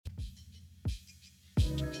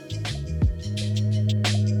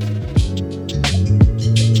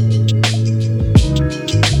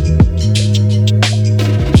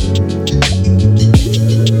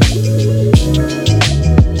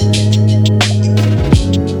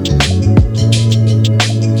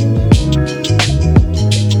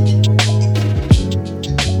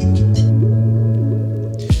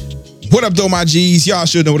What up, though, my G's? Y'all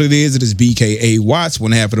should know what it is. It is BKA Watts,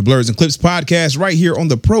 one half of the Blurs and Clips podcast, right here on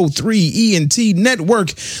the Pro 3 ENT network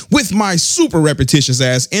with my super repetitious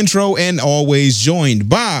ass intro, and always joined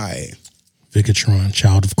by Vicatron,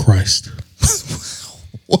 child of Christ.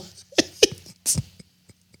 What?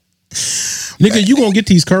 Nigga, you gonna get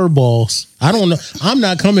these curveballs. I don't know. I'm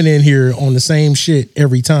not coming in here on the same shit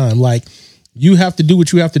every time. Like, you have to do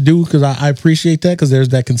what you have to do because I appreciate that because there's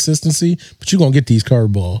that consistency, but you're gonna get these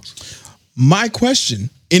curveballs. My question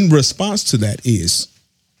in response to that is,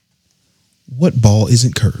 what ball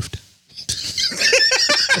isn't curved?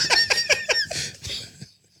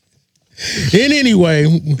 In any way,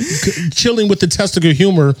 chilling with the testicle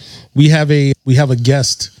humor, we have a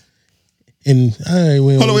guest. In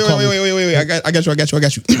hold on, wait. I got you.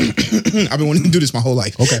 I've been wanting to do this my whole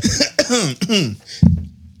life. Okay.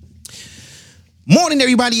 Morning,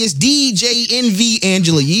 everybody. It's DJ NV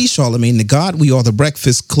Angela Yee, Charlemagne the God. We are the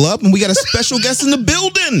Breakfast Club, and we got a special guest in the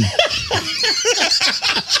building.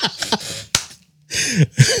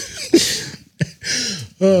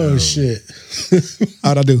 Oh, shit.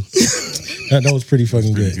 How'd I do? That was pretty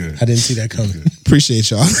fucking good. I didn't see that coming. Appreciate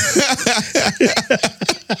y'all.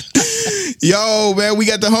 Yo, man, we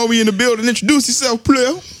got the homie in the building. Introduce yourself,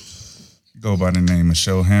 player. Go by the name of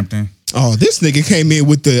Show Hampton. Oh, this nigga came in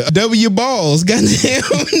with the W balls. Goddamn,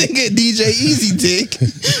 nigga, DJ Easy Dick.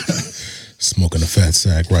 Smoking a fat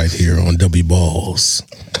sack right here on W balls.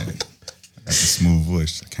 I got the smooth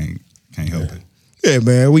voice. I can't help it. Yeah,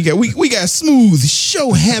 man, we got smooth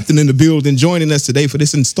Show Hampton in the building joining us today for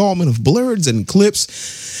this installment of Blurs and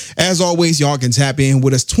Clips. As always, y'all can tap in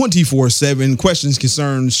with us 24/7. Questions,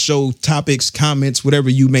 concerns, show topics, comments, whatever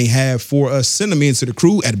you may have for us, send them in to the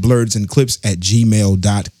crew at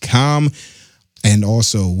blursandclips@gmail.com. And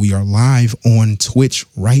also, we are live on Twitch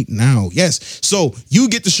right now. Yes, so you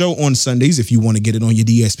get the show on Sundays if you want to get it on your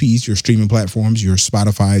DSPs, your streaming platforms, your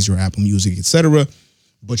Spotify's, your Apple Music, etc.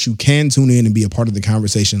 But you can tune in and be a part of the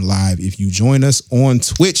conversation live if you join us on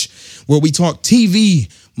Twitch, where we talk TV,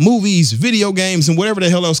 movies, video games, and whatever the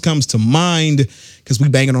hell else comes to mind, because we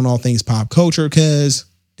banging on all things pop culture, because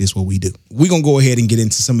this is what we do. We're going to go ahead and get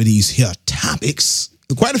into some of these here topics.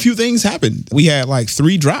 Quite a few things happened. We had like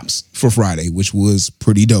 3 drops for Friday, which was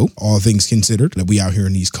pretty dope, all things considered, that we out here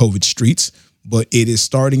in these COVID streets. But it is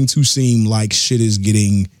starting to seem like shit is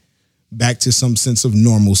getting back to some sense of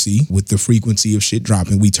normalcy with the frequency of shit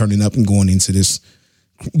dropping. We turning up and going into this,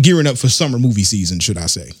 gearing up for summer movie season, should I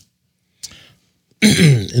say.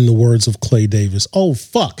 In the words of Clay Davis, oh,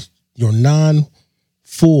 fuck, your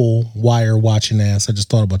non-full wire watching ass. I just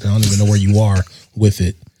thought about that. I don't even know where you are with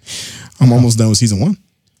it. I'm almost done with season 1.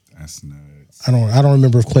 That's nuts. I don't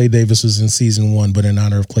remember if Clay Davis was in season 1, but in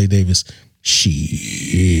honor of Clay Davis,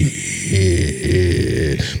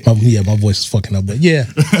 my voice is fucking up, but yeah,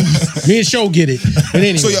 me and Show get it. But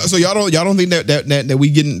anyway. So y'all don't think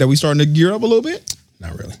that we starting to gear up a little bit?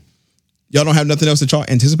 Not really. Y'all don't have nothing else that y'all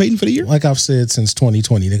anticipating for the year? Like I've said since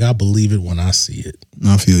 2020, nigga, I believe it when I see it.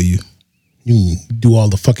 I feel you. You can do all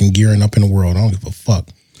the fucking gearing up in the world. I don't give a fuck.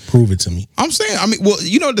 Prove it to me. I'm saying, well,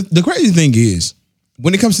 you know, the crazy thing is,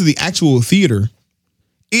 when it comes to the actual theater,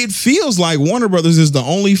 it feels like Warner Brothers is the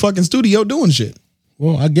only fucking studio doing shit.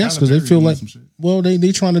 Well, I guess because they feel like, well,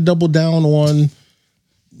 they trying to double down on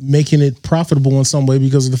making it profitable in some way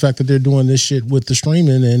because of the fact that they're doing this shit with the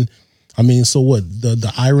streaming. And I mean, so what?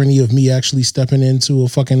 The irony of me actually stepping into a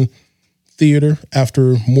fucking theater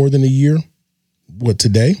after more than a year, what,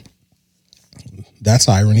 today? That's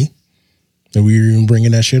irony that we're even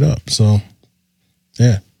bringing that shit up. So,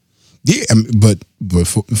 yeah. Yeah, but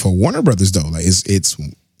for Warner Brothers though, like it's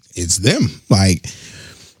them. Like,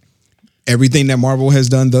 everything that Marvel has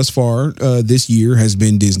done thus far this year has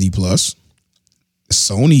been Disney Plus.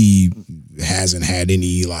 Sony hasn't had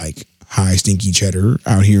any like high stinky cheddar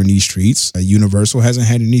out here in these streets. Universal hasn't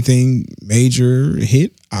had anything major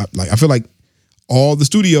hit. I feel like all the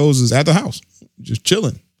studios is at the house just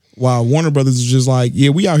chilling, while Warner Brothers is just like, yeah,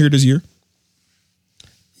 we out here this year.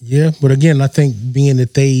 Yeah, but again, I think being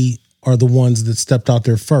that they are the ones that stepped out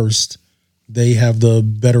there first, they have the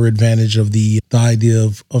better advantage of the idea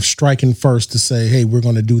of striking first to say, hey, we're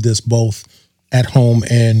going to do this both at home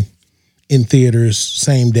and in theaters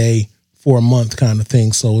same day for a month kind of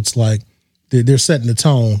thing. So it's like they're setting the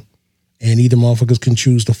tone, and either motherfuckers can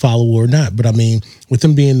choose to follow or not. But I mean, with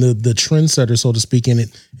them being the trendsetter, so to speak, in it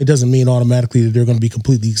doesn't mean automatically that they're going to be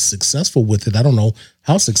completely successful with it. I don't know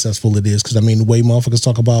how successful it is, because I mean, the way motherfuckers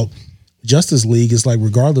talk about Justice League is like,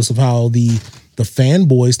 regardless of how the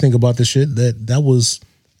fanboys think about the shit, that was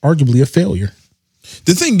arguably a failure.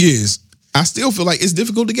 The thing is, I still feel like it's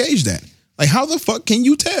difficult to gauge that. Like, how the fuck can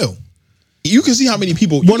you tell? You can see how many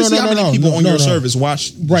people. You can see how many people on your service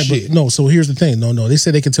watch. Right, shit. but no. So here's the thing. No. They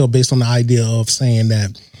said they could tell based on the idea of saying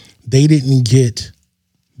that they didn't get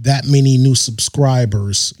that many new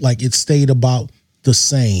subscribers. Like it stayed about the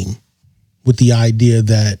same with the idea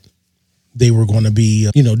that they were going to be,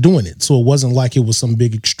 doing it. So it wasn't like it was some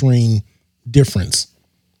big extreme difference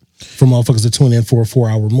for motherfuckers to tune in for a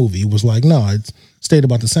 4-hour movie. It was like, no, it stayed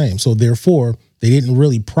about the same. So therefore, they didn't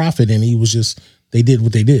really profit any. It was just they did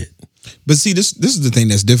what they did. But see, this is the thing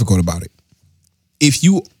that's difficult about it. If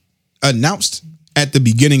you announced at the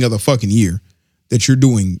beginning of the fucking year that you're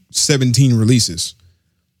doing 17 releases,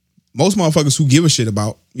 most motherfuckers who give a shit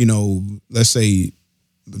about, let's say,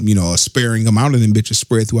 a sparing amount of them bitches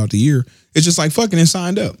spread throughout the year, it's just like fucking and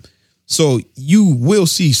signed up. So you will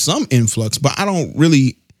see some influx, but I don't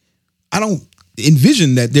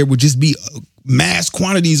envision that there would just be mass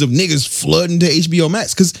quantities of niggas flooding to HBO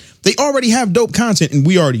Max because they already have dope content and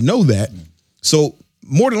we already know that. So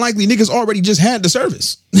more than likely niggas already just had the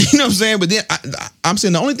service. You know what I'm saying? But then I'm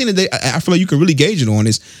saying the only thing that I feel like you can really gauge it on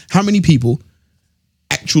is how many people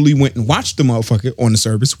actually went and watched the motherfucker on the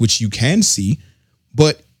service, which you can see.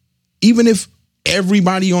 But even if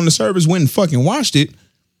everybody on the service went and fucking watched it,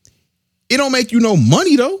 it don't make you no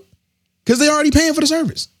money though. Because they already paying for the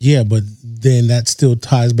service. Yeah, but then that still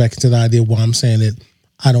ties back into the idea why I'm saying that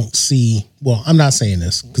I don't see, well, I'm not saying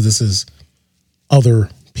this because this is other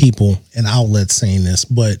people and outlets saying this,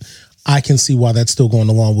 but I can see why that's still going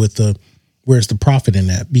along with the, where's the profit in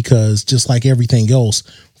that? Because just like everything else,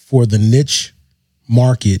 for the niche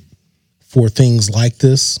market, for things like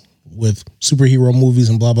this, with superhero movies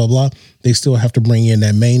and blah, blah, blah, they still have to bring in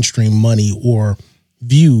that mainstream money or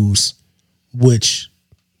views, which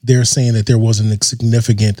they're saying that there wasn't a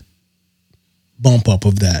significant bump up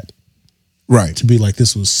of that. Right. To be like,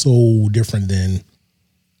 this was so different than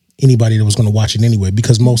anybody that was going to watch it anyway,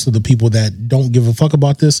 because most of the people that don't give a fuck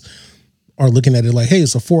about this are looking at it like, hey,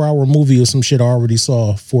 it's a 4-hour movie or some shit I already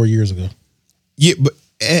saw 4 years ago. Yeah, but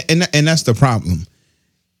and that's the problem.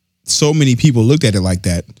 So many people looked at it like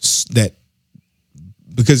that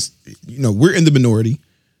because, we're in the minority.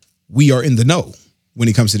 We are in the know when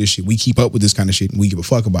it comes to this shit. We keep up with this kind of shit and we give a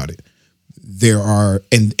fuck about it. There are,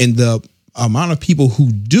 and the amount of people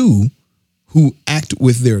who act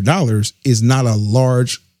with their dollars is not a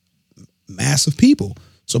large mass of people.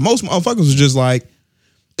 So most motherfuckers are just like,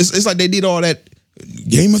 it's like they did all that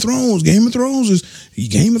Game of Thrones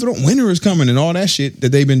winter is coming and all that shit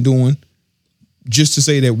that they've been doing just to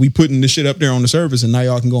say that we putting this shit up there on the service and now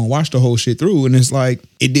y'all can go and watch the whole shit through. And it's like,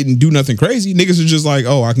 it didn't do nothing crazy. Niggas are just like,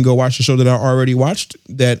 oh, I can go watch the show that I already watched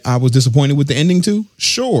that I was disappointed with the ending to.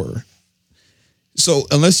 Sure. So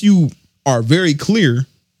unless you are very clear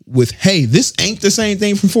with, hey, this ain't the same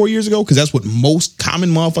thing from 4 years ago, because that's what most common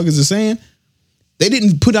motherfuckers are saying, they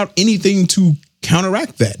didn't put out anything to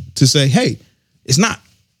counteract that, to say, hey, it's not.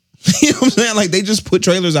 You know what I'm saying? Like, they just put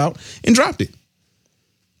trailers out and dropped it.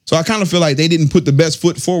 So I kind of feel like they didn't put the best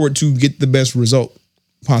foot forward to get the best result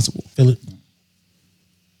possible. Feel it?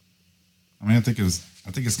 I mean, I think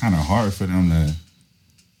it's kind of hard for them to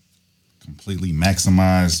completely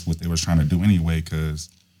maximize what they were trying to do anyway, because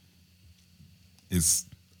it's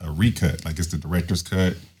a recut. Like, it's the director's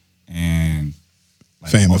cut, and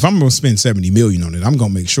like, fam, if I'm gonna spend $70 million on it, I'm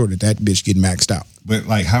gonna make sure that bitch get maxed out. But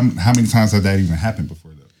like, how many times has that even happened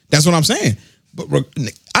before though? That's what I'm saying. But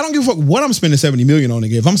I don't give a fuck what I'm spending $70 million on,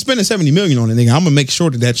 nigga. If I'm spending $70 million on it, nigga, I'm gonna make sure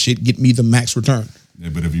that shit get me the max return. Yeah,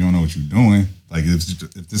 but if you don't know what you're doing, like if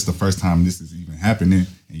this is the first time this is even happening,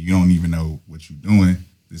 and you don't even know what you're doing,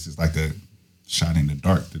 this is like a shot in the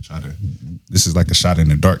dark to try to. This is like a shot in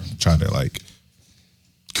the dark to try to like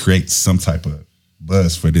create some type of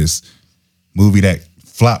buzz for this movie that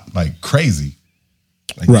flopped like crazy.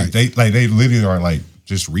 Like, right? They literally are like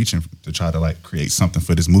just reaching to try to like create something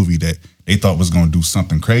for this movie that they thought was going to do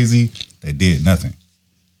something crazy that did nothing.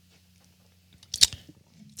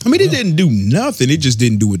 I mean, it didn't do nothing. It just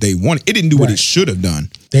didn't do what they wanted. It didn't do what it should have done.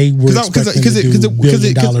 They were expecting to do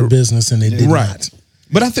billion-dollar business, and they did not.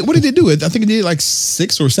 But I think, what did they do? I think it did like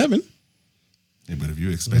 6 or 7. Yeah, but if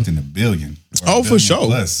you're expecting $1 billion, for sure.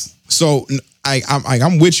 Plus. So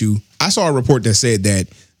I'm with you. I saw a report that said that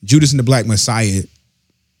Judas and the Black Messiah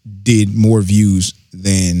did more views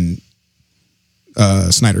than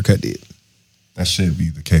Snyder Cut did. That should be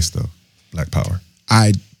the case though. Black Power.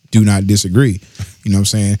 I do not disagree. You know what I'm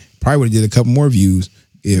saying? Probably would have did a couple more views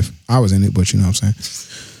if I was in it, but you know what I'm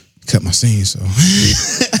saying? Cut my scene, so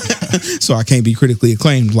so I can't be critically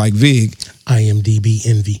acclaimed like Vig. IMDb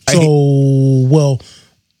envy. So, well,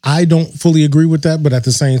 I don't fully agree with that, but at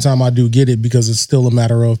the same time, I do get it, because it's still a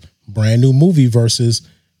matter of brand new movie versus,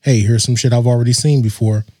 hey, here's some shit I've already seen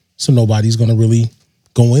before. So nobody's going to really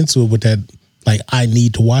go into it with that, like, I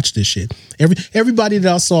need to watch this shit. Everybody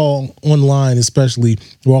that I saw online, especially,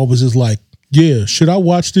 were always just like, yeah, should I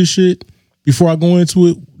watch this shit before I go into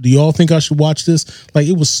it? Do y'all think I should watch this? Like,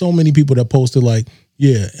 it was so many people that posted like,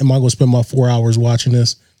 yeah, am I going to spend my 4 hours watching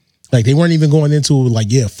this? Like, they weren't even going into it like,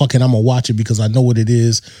 yeah, fuck it, I'm going to watch it because I know what it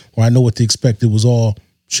is or I know what to expect. It was all,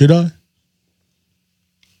 should I?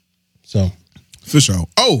 So. For sure.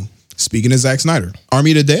 Oh, speaking of Zack Snyder,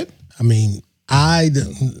 Army of the Dead? I mean,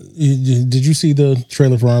 did you see the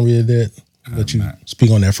trailer for Army of the Dead? I'll let you speak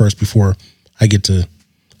on that first before I get to,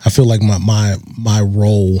 I feel like my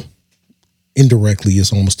role indirectly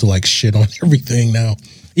is almost to like shit on everything now.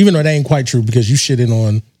 Even though that ain't quite true because you shitted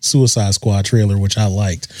on Suicide Squad trailer, which I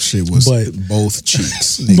liked. Shit was both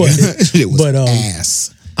cheeks. It was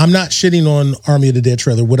ass. I'm not shitting on Army of the Dead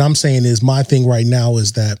trailer. What I'm saying is my thing right now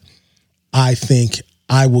is that I think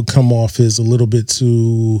I would come off as a little bit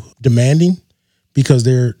too demanding because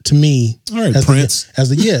they're, to me, all right, as Prince.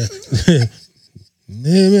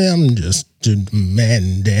 Maybe I'm just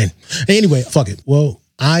demanding. Anyway, fuck it. Well,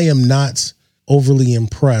 I am not overly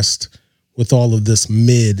impressed with all of this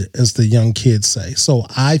mid, as the young kids say. So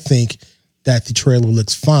I think that the trailer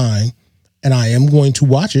looks fine and I am going to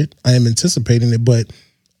watch it. I am anticipating it, but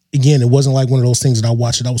again, it wasn't like one of those things that I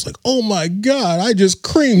watched it. I was like, oh my God, I just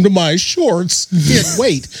creamed my shorts. Can't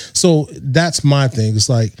wait. So that's my thing. It's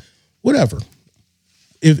like, whatever.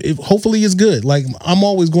 If hopefully it's good. Like, I'm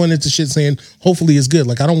always going into shit saying, hopefully it's good.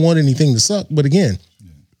 Like, I don't want anything to suck. But again,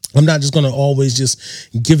 I'm not just going to always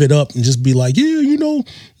just give it up and just be like, yeah, you know,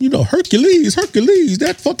 Hercules,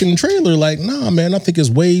 that fucking trailer. Like, nah, man, I think it's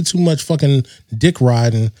way too much fucking dick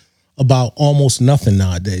riding about almost nothing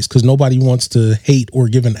nowadays because nobody wants to hate or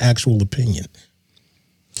give an actual opinion.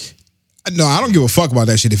 No, I don't give a fuck about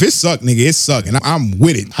that shit. If it suck, nigga, it suck, and I'm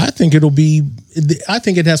with it. I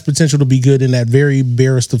think it has potential to be good in that very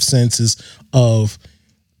barest of senses of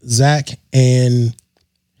Zach and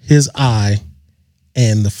his eye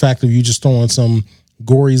and the fact of you just throwing some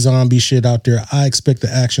gory zombie shit out there. I expect the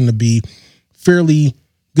action to be fairly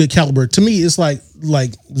good caliber. To me, it's like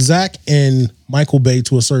Zach and Michael Bay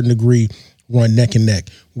to a certain degree run neck and neck,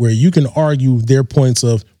 where you can argue their points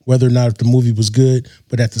of whether or not the movie was good,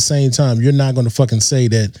 but at the same time, you're not going to fucking say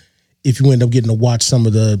that if you end up getting to watch some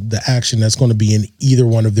of the action that's going to be in either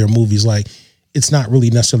one of their movies, like, it's not really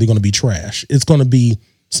necessarily going to be trash. It's going to be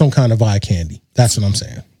some kind of eye candy. That's what I'm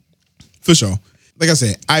saying. For sure. Like I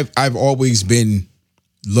said, I've always been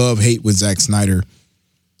love-hate with Zack Snyder.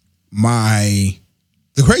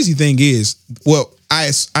 The crazy thing is, well,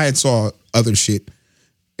 I had saw other shit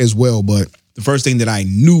as well, but the first thing that I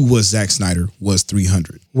knew was Zack Snyder was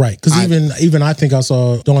 300. Right, because even I think I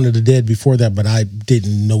saw Dawn of the Dead before that, but I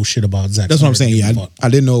didn't know shit about Zack Snyder. That's what I'm saying. Yeah, I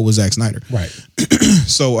didn't know it was Zack Snyder. Right.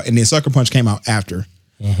 So, and then Sucker Punch came out after.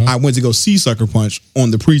 I went to go see Sucker Punch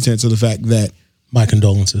on the pretense of the fact that... My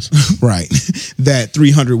condolences. Right. That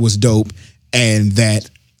 300 was dope, and that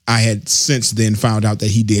I had since then found out that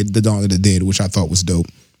he did the Dawn of the Dead, which I thought was dope.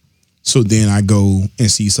 So then I go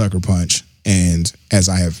and see Sucker Punch, and as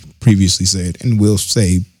I have previously said, and will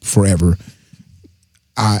say forever,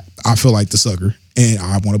 I feel like the sucker, and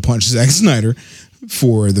I want to punch Zack Snyder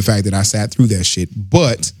for the fact that I sat through that shit.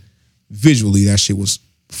 But visually, that shit was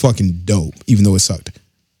fucking dope, even though it sucked.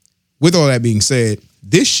 With all that being said,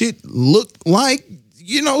 this shit looked like,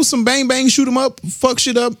 some bang bang, shoot 'em up, fuck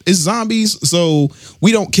shit up. It's zombies, so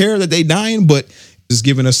we don't care that they dying, but it's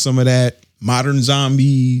giving us some of that modern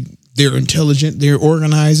zombie. They're intelligent, they're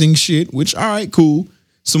organizing shit, which, all right, cool.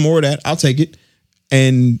 Some more of that, I'll take it.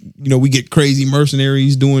 And, we get crazy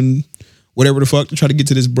mercenaries doing whatever the fuck to try to get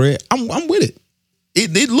to this bread. I'm with it.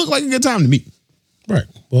 It looked like a good time to me. Right.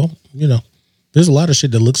 Well, there's a lot of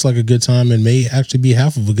shit that looks like a good time and may actually be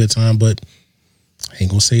half of a good time, but I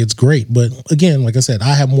ain't gonna say it's great. But again, like I said,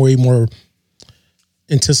 I have way more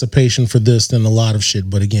anticipation for this than a lot of shit.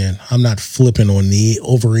 But again, I'm not flipping on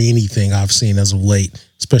over anything I've seen as of late,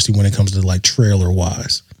 especially when it comes to like trailer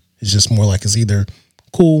wise. It's just more like it's either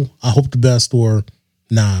cool, I hope the best, or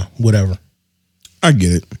nah, whatever. I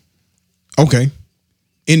get it. Okay.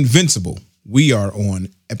 Invincible. We are on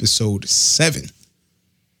episode 7.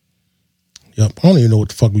 Yep. I don't even know what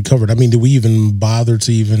the fuck we covered. I mean, did we even bother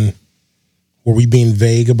to were we being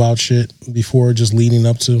vague about shit before, just leading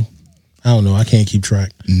up to? I don't know. I can't keep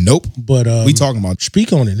track. Nope. But we talking about.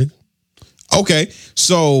 Speak on it, nigga. Okay.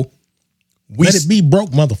 So let it be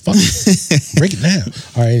broke, motherfucker. Break it down.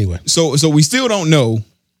 All right, anyway. So we still don't know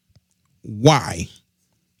why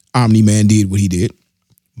Omni-Man did what he did,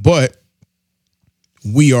 but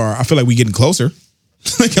I feel like we're getting closer.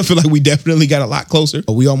 I feel like we definitely got a lot closer.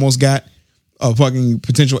 We almost got a fucking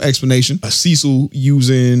potential explanation. Cecil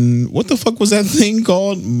using, what the fuck was that thing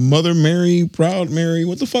called? Mother Mary, Proud Mary.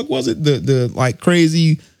 What the fuck was it? The like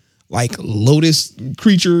crazy like lotus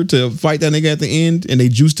creature to fight that nigga at the end, and they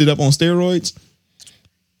juiced it up on steroids.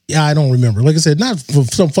 Yeah, I don't remember. Like I said, not for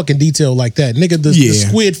some fucking detail like that. Nigga, the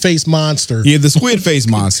squid face monster. Yeah, the squid face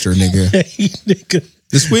monster, nigga. Nigga.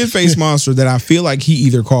 The squid face monster that I feel like he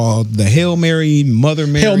either called the Hail Mary, Mother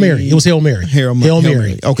Mary. Hail Mary. It was Hail Mary. Hail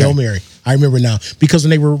Mary. Okay. Hail Mary. I remember now. Because when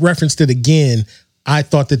they were referenced it again, I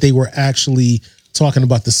thought that they were actually talking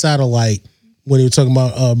about the satellite when they were talking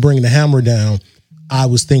about bringing the hammer down. I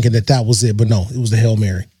was thinking that was it, but no, it was the Hail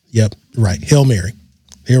Mary. Yep, right. Hail Mary.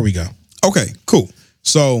 Here we go. Okay, cool.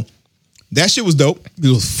 So that shit was dope. It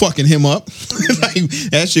was fucking him up. Like,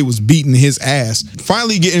 that shit was beating his ass.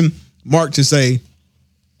 Finally getting Mark to say,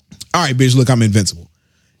 all right, bitch, look, I'm invincible.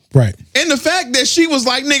 Right. And the fact that she was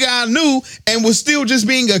like, nigga, I knew, and was still just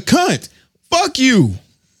being a cunt. Fuck you.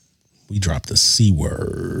 We dropped the C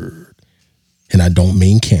word. And I don't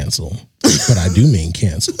mean cancel, but I do mean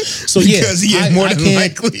cancel. So because he is more than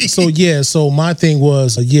likely. So my thing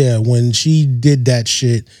was, when she did that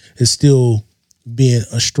shit, it's still being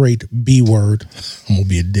a straight B word. I'm gonna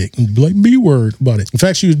be a dick and be like B word about it. In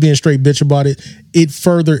fact, she was being straight bitch about it. It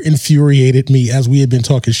further infuriated me as we had been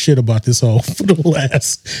talking shit about this all for the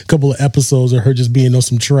last couple of episodes of her just being on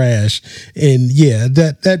some trash. And yeah,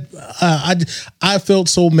 I felt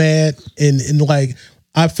so mad and like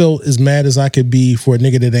I felt as mad as I could be for a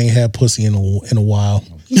nigga that ain't had pussy in a while.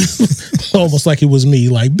 Almost like it was me,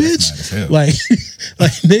 like bitch, like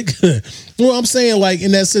nigga. Well, I'm saying like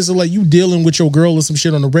in that sense of like you dealing with your girl or some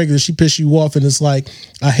shit on the regular, she piss you off, and it's like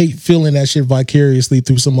I hate feeling that shit vicariously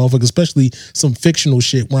through some motherfucker, especially some fictional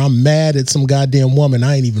shit where I'm mad at some goddamn woman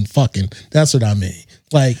I ain't even fucking. That's what I mean.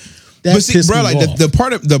 Like that. But see, bro, like the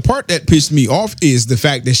part that pissed me off is the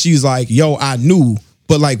fact that she's like, yo, I knew,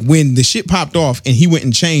 but like when the shit popped off and he went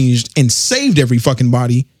and changed and saved every fucking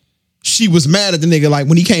body, she was mad at the nigga, like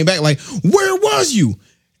when he came back, like, where was you?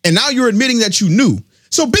 And now you're admitting that you knew.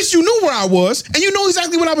 So, bitch, you knew where I was, and you know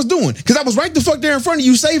exactly what I was doing, because I was right the fuck there in front of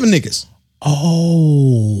you saving niggas.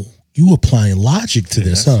 Oh, you applying logic to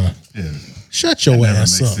this, huh? Yeah. Shut your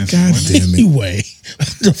ass up. God damn it. Anyway,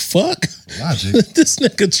 what the fuck? Logic. This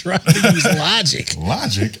nigga tried to use logic.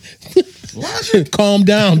 Logic? Calm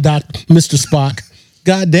down, Mr. Spock.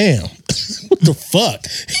 God damn. What the fuck?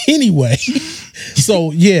 Anyway.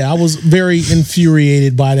 So, yeah, I was very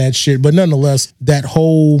infuriated by that shit. But nonetheless, that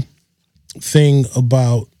whole thing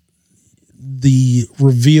about the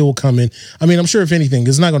reveal coming, I mean, I'm sure if anything,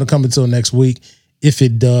 it's not going to come until next week if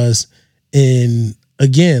it does. And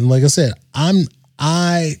again, like I said, I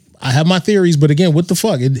have my theories, but again, what the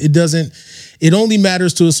fuck? It only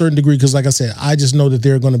matters to a certain degree because, like I said, I just know that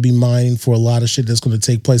they're going to be mining for a lot of shit that's going to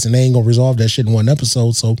take place, and they ain't going to resolve that shit in one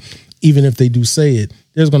episode. So even if they do say it,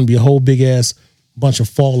 there's going to be a whole big ass bunch of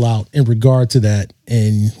fallout in regard to that,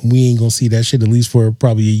 and we ain't going to see that shit at least for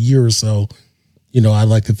probably a year or so. You know, I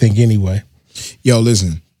like to think anyway. Yo,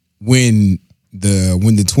 listen, when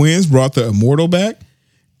the twins brought the Immortal back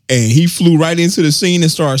and he flew right into the scene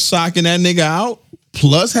and started socking that nigga out,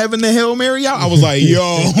 plus having the Hail Mary out, I was like,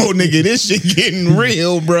 yo, nigga, this shit getting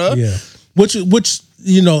real, bro. Yeah. Which,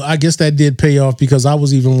 you know, I guess that did pay off because I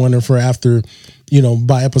was even wondering for after, you know,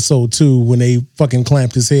 by episode 2 when they fucking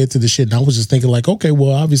clamped his head to the shit. And I was just thinking like, okay,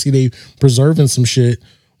 well, obviously they preserving some shit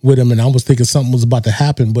with him. And I was thinking something was about to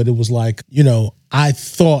happen, but it was like, you know, I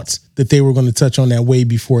thought that they were going to touch on that way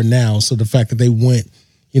before now. So the fact that they went,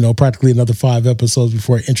 you know, practically another 5 episodes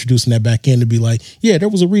before introducing that back in to be like, yeah, there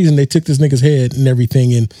was a reason they took this nigga's head and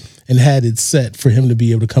everything and had it set for him to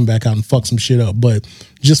be able to come back out and fuck some shit up. But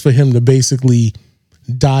just for him to basically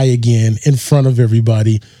die again in front of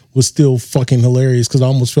everybody was still fucking hilarious because I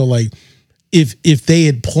almost felt like if they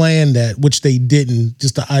had planned that, which they didn't,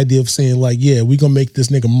 just the idea of saying like, yeah, we're going to make this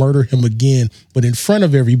nigga murder him again, but in front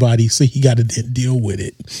of everybody, so he got to deal with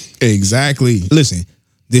it. Exactly. Listen,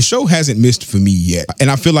 the show hasn't missed for me yet.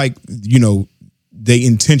 And I feel like, you know, they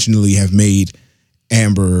intentionally have made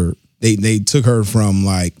Amber, they took her from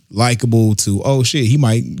like likable to, oh shit, he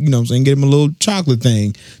might, you know what I'm saying, get him a little chocolate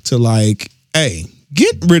thing to like, hey,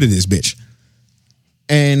 get rid of this bitch.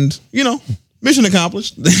 And, you know, mission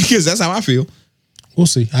accomplished because that's how I feel. We'll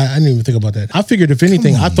see. I didn't even think about that. I figured if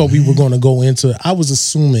anything, I thought we were going to go into, I was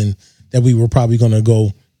assuming that we were probably going to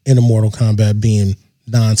go into Mortal Kombat being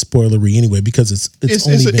non-spoilery anyway, because it's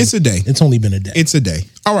a day. It's only been a day. It's a day.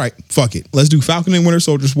 All right, fuck it. Let's do Falcon and Winter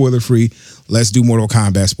Soldier spoiler free. Let's do Mortal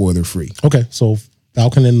Kombat spoiler free. Okay, so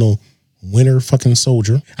Falcon and the Winter fucking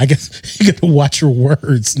Soldier. I guess you got to watch your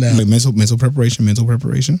words now. Mental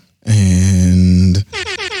preparation. And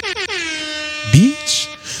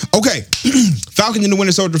Okay, Falcon and the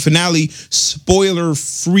Winter Soldier finale,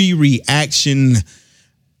 spoiler-free reaction.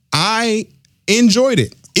 I enjoyed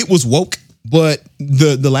it. It was woke, but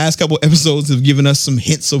the last couple episodes have given us some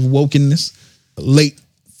hints of wokeness. Late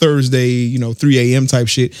Thursday, 3 a.m. type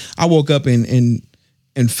shit. I woke up and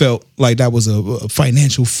felt like that was a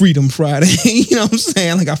financial freedom Friday. You know what I'm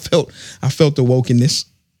saying? Like I felt the wokeness.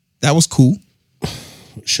 That was cool.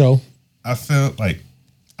 Show. I felt like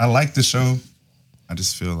I like the show. I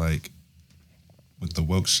just feel like with the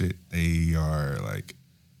woke shit, they are like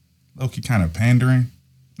low-key kind of pandering.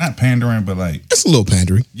 Not pandering, but like it's a little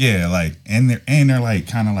pandering. Yeah, like and they're like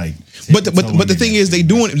kind of like. But the thing is,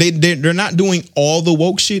 they're not doing all the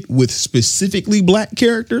woke shit with specifically black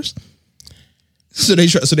characters. So they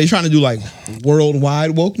trying to do like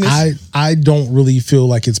worldwide wokeness. I don't really feel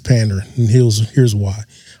like it's pandering, and here's why.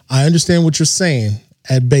 I understand what you're saying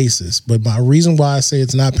at basis, but my reason why I say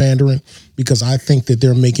it's not pandering because I think that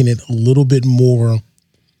they're making it a little bit more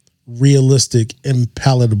realistic and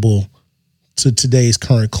palatable to today's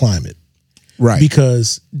current climate. Right.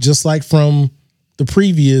 Because just like from the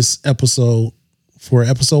previous episode, for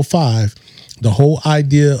episode 5, the whole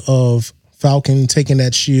idea of Falcon taking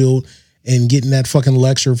that shield and getting that fucking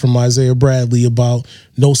lecture from Isaiah Bradley about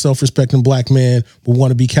no self-respecting black man will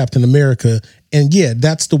want to be Captain America. And yeah,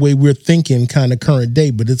 that's the way we're thinking kind of current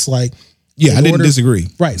day. But it's like, yeah, I didn't disagree.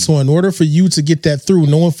 Right. So in order for you to get that through,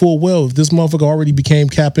 knowing full well, if this motherfucker already became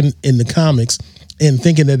Captain in the comics and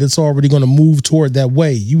thinking that it's already going to move toward that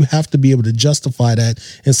way, you have to be able to justify that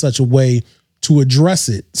in such a way to address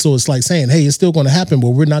it. So it's like saying, hey, it's still going to happen,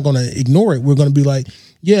 but we're not going to ignore it. We're going to be like,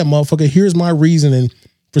 yeah, motherfucker, here's my reasoning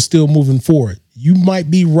for still moving forward. You might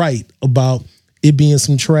be right about it being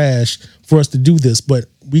some trash for us to do this, but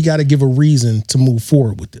we got to give a reason to move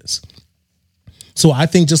forward with this. So I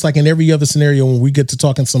think just like in every other scenario, when we get to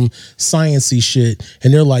talking some sciencey shit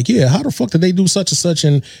and they're like, yeah, how the fuck did they do such and such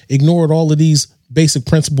and ignored all of these basic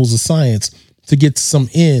principles of science to get to some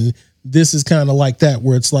end? This is kind of like that,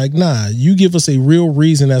 where it's like, nah, you give us a real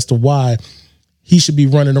reason as to why he should be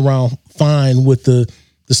running around fine with the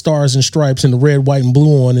stars and stripes and the red, white, and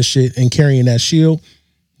blue on and shit and carrying that shield.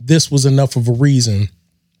 This was enough of a reason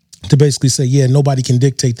to basically say, yeah, nobody can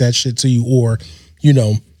dictate that shit to you or,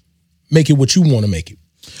 make it what you want to make it.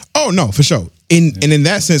 Oh, no, for sure. And in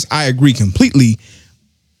that sense, I agree completely.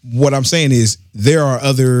 What I'm saying is there are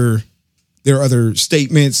other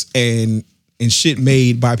statements and shit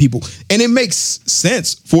made by people. And it makes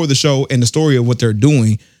sense for the show and the story of what they're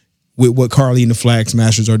doing with what Carly and the Flag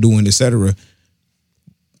Smashers are doing, etc.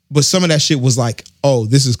 But some of that shit was like, oh,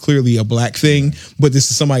 this is clearly a black thing, but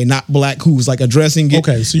this is somebody not black who's like addressing it.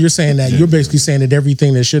 Okay, so you're saying that you're basically saying that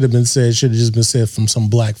everything that should have been said should have just been said from some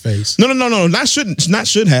black face. No, not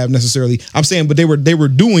should have necessarily. I'm saying, but they were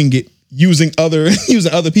doing it using other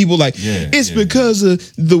people. Like because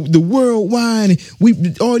of the worldwide,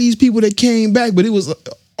 all these people that came back, but it was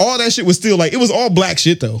all that shit was still like it was all black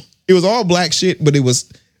shit though. It was all black shit, but it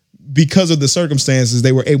was because of the circumstances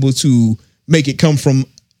they were able to make it come from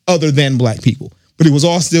other than black people, but it was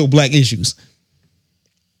all still black issues.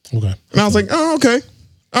 Okay. And I was like, oh, okay.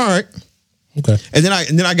 All right. Okay. And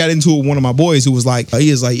then I got into it with one of my boys who was like, he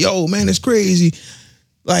is like, yo, man, it's crazy.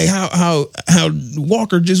 Like how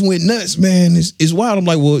Walker just went nuts, man. It's wild. I'm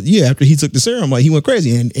like, well, yeah, after he took the serum, like he went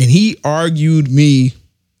crazy. And he argued me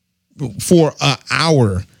for an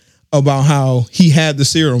hour about how he had the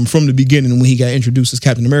serum from the beginning when he got introduced as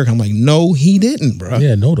Captain America. I'm like, no, he didn't, bro.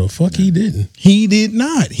 Yeah, no, the fuck he didn't. He did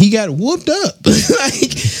not. He got whooped up.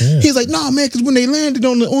 He's like, nah, man, because when they landed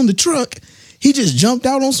on the truck, he just jumped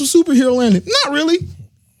out on some superhero landing. Not really.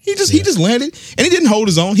 He just landed and he didn't hold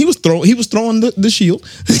his own. He was throwing the shield.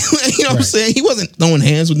 You know what I'm saying? He wasn't throwing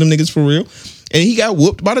hands with them niggas for real. And he got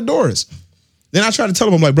whooped by the Doors. Then I tried to tell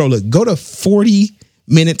him, I'm like, bro, look, go to 40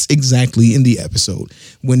 minutes exactly in the episode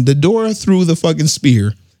when the Dora threw the fucking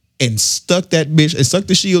spear and stuck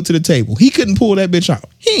the shield to the table. He couldn't pull that bitch out.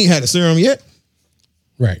 He ain't had a serum yet.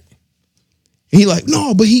 Right. And he like,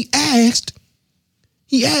 no, but he asked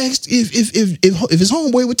if his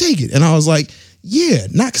homeboy would take it. And I was like, yeah,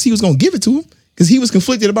 not because he was going to give it to him, because he was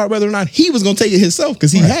conflicted about whether or not he was going to take it himself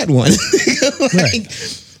because he had one.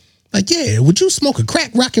 Like, yeah, would you smoke a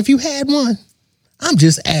crack rock if you had one? I'm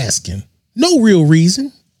just asking. No real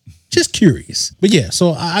reason. Just curious. But yeah,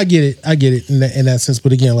 so I get it. I get it in that sense.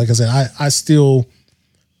 But again, like I said,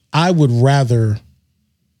 I would rather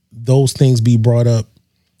those things be brought up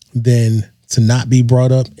than to not be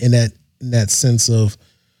brought up in that sense of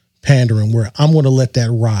pandering, where I'm going to let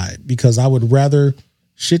that ride, because I would rather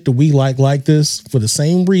shit that we like this for the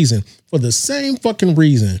same fucking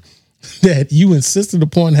reason that you insisted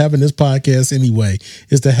upon having this podcast anyway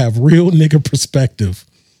is to have real nigga perspective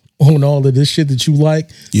on all of this shit that you like.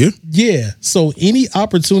 Yeah. Yeah. So any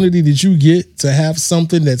opportunity that you get to have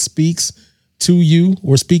something that speaks to you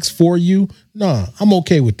or speaks for you, nah, I'm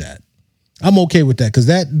okay with that. I'm okay with that because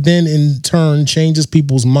that then in turn changes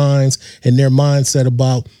people's minds and their mindset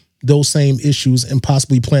about those same issues and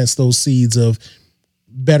possibly plants those seeds of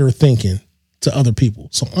better thinking to other people.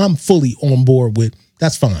 So I'm fully on board with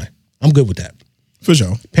that's fine. I'm good with that. For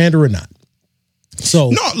sure. Panda or not. So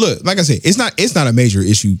no, look, like I said, it's not a major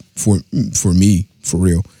issue for me, for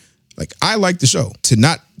real. Like, I like the show. To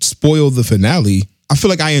not spoil the finale, I feel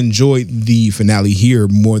like I enjoyed the finale here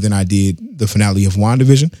more than I did the finale of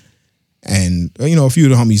WandaVision. And, you know, a few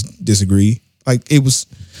of the homies disagree. Like, it was,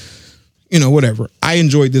 you know, whatever. I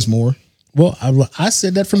enjoyed this more. Well, I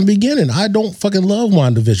said that from the beginning. I don't fucking love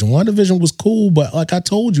WandaVision. WandaVision was cool, but like I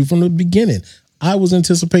told you from the beginning, I was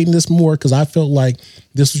anticipating this more because I felt like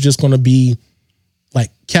this was just going to be like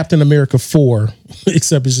Captain America 4,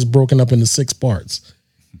 except it's just broken up into 6 parts.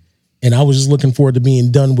 And I was just looking forward to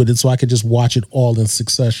being done with it so I could just watch it all in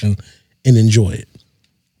succession and enjoy it.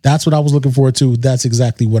 That's what I was looking forward to. That's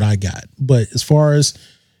exactly what I got. But as far as,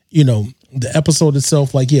 you know, the episode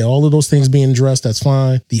itself, like, yeah, all of those things being addressed, that's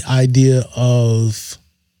fine. The idea of,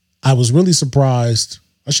 I was really surprised.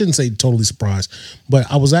 I shouldn't say totally surprised,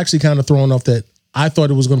 but I was actually kind of thrown off that I thought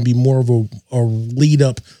it was going to be more of a lead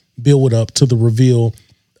up, build up to the reveal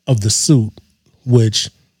of the suit, which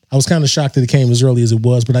I was kind of shocked that it came as early as it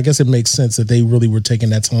was, but I guess it makes sense that they really were taking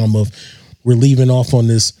that time of, we're leaving off on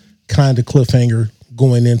this kind of cliffhanger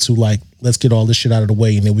going into like, let's get all this shit out of the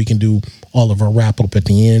way and then we can do all of our wrap up at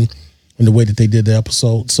the end and the way that they did the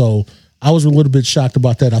episode. So I was a little bit shocked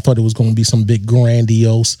about that. I thought it was going to be some big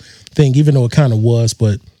grandiose thing, even though it kind of was,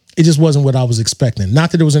 but it just wasn't what I was expecting.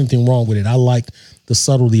 Not that there was anything wrong with it. I liked the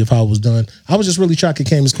subtlety of how it was done. I was just really shocked it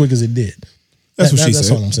came as quick as it did. That's what she said.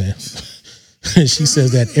 That's all I'm saying. She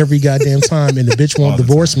says that every goddamn time and the bitch won't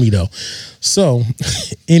divorce me though. So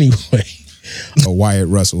anyway. Wyatt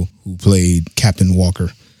Russell, who played Captain Walker,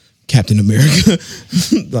 Captain America.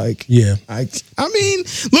 Like, yeah. I mean,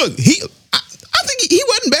 look, I think he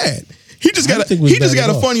wasn't bad. He just got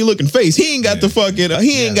a funny looking face. He ain't got the fucking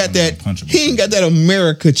he ain't got that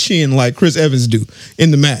America chin like Chris Evans do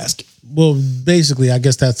in The Mask. Well, basically, I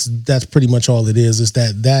guess that's pretty much all it is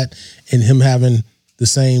that and him having the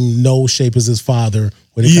same nose shape as his father,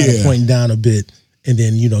 where they kind of pointing down a bit, and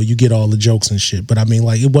then, you know, you get all the jokes and shit. But I mean,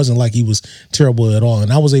 like, it wasn't like he was terrible at all,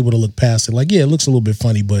 and I was able to look past it. Like, yeah, it looks a little bit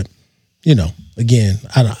funny, but, you know, again,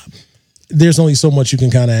 there's only so much you can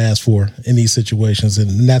kind of ask for in these situations,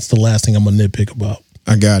 and that's the last thing I'm gonna nitpick about.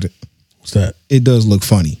 I got it. What's that? It does look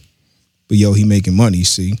funny, but yo, he making money.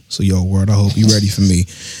 See, so yo, word. I hope you ready for me.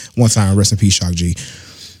 One time, rest in peace, Shock G.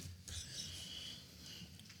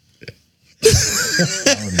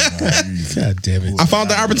 God damn it! I found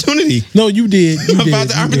the opportunity. No, you did. I found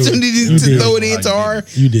the opportunity to throw it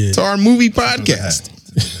into our movie podcast.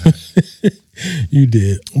 You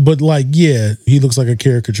did. But like, yeah, he looks like a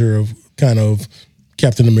caricature of kind of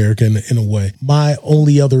Captain America in a way. My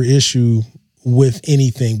only other issue with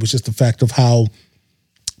anything was just the fact of how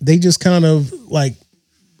they just kind of like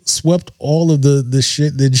swept all of the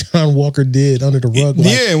shit that John Walker did under the rug. Like,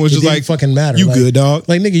 yeah, it was just like, fucking matter. You like, good, dog?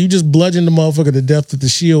 Like, nigga, you just bludgeoned the motherfucker to death with the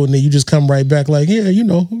shield, and then you just come right back like, yeah, you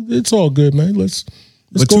know, it's all good, man. Let's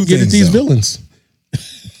go get at these villains.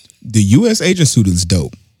 The U.S. agent suit is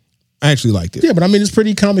dope. I actually liked it. Yeah, but I mean, it's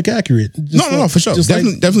pretty comic accurate. No, for sure.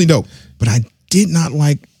 Definitely dope. But I did not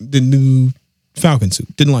like the new Falcon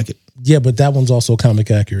suit. Didn't like it. Yeah, but that one's also comic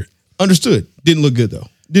accurate. Understood. Didn't look good, though.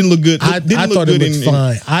 Didn't look good. I thought it looked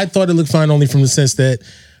fine. I thought it looked fine only from the sense that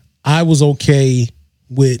I was okay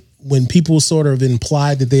with when people sort of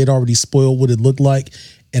implied that they had already spoiled what it looked like,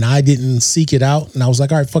 and I didn't seek it out. And I was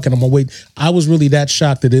like, all right, fuck it, I'm going to wait. I was really that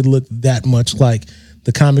shocked that it looked that much like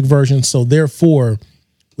the comic version. So therefore,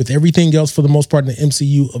 with everything else for the most part in the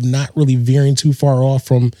MCU of not really veering too far off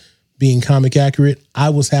from being comic accurate, I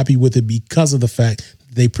was happy with it because of the fact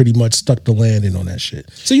they pretty much stuck the landing on that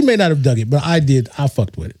shit. So you may not have dug it, but I did. I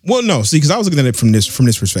fucked with it. Well, no, see, because I was looking at it from this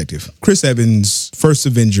perspective. Chris Evans' first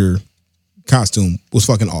Avenger costume was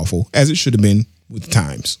fucking awful, as it should have been with the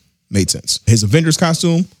times. Made sense. His Avengers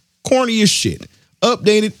costume, corny as shit.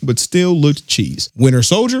 Updated, but still looked cheese. Winter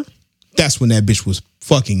Soldier, that's when that bitch was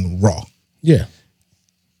fucking raw. Yeah.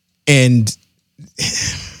 And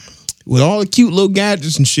with all the cute little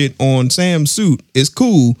gadgets and shit on Sam's suit, it's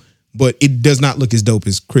cool, but it does not look as dope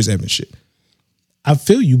as Chris Evans shit. I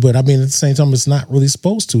feel you, but I mean, at the same time, it's not really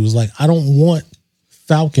supposed to. It's like, I don't want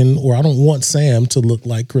Falcon or I don't want Sam to look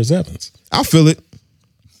like Chris Evans. I feel it.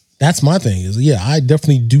 That's my thing. Is I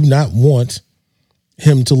definitely do not want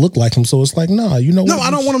him to look like him. So it's like, nah, you know. No, I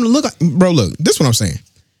don't want him to look like, bro. Look, this is what I'm saying.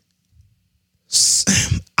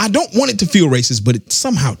 I don't want it to feel racist, but it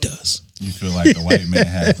somehow does. You feel like the white man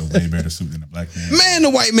has a way better suit than the black man? Man,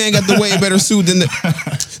 the white man got the way better suit than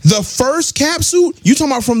the first Cap suit. You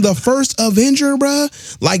talking about from the first Avenger,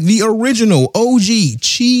 bruh? Like the original OG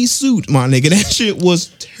cheese suit, my nigga. That shit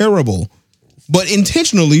was terrible. But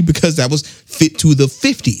intentionally, because that was fit to the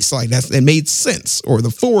 50s. Like that made sense. Or the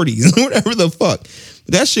 40s, whatever the fuck.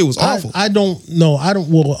 That shit was awful. I don't know.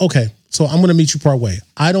 Well, okay. So I'm going to meet you part way.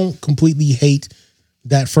 I don't completely hate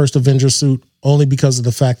that first Avenger suit only because of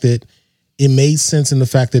the fact that it made sense in the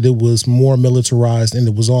fact that it was more militarized and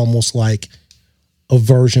it was almost like a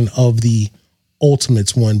version of the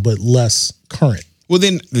Ultimates one, but less current. Well,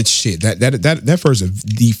 then the shit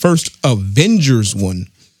the first Avengers one.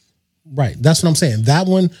 Right. That's what I'm saying. That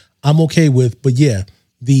one I'm okay with, but yeah,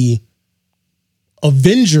 the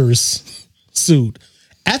Avengers suit.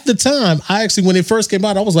 At the time, I actually, when it first came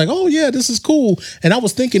out, I was like, "Oh yeah, this is cool," and I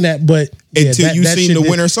was thinking that, but until you seen the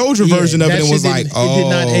Winter Soldier version of it, and was like, "Oh, it did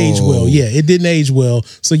not age well." Yeah, it didn't age well.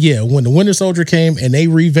 So yeah, when the Winter Soldier came and they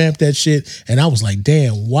revamped that shit, and I was like,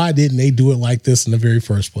 "Damn, why didn't they do it like this in the very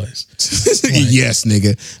first place?" Like, yes,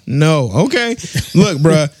 nigga. No, okay. Look,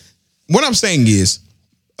 bruh, what I'm saying is,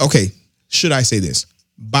 okay, should I say this?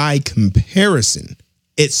 By comparison,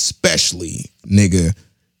 especially, nigga,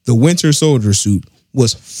 the Winter Soldier suit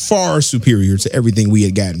was far superior to everything we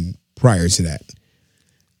had gotten prior to that.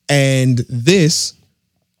 And this,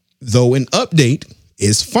 though an update,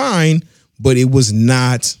 is fine, but it wasn't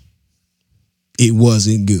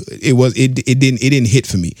good. It didn't hit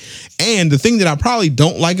for me. And the thing that I probably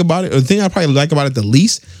don't like about it, or the thing I probably like about it the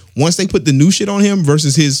least, once they put the new shit on him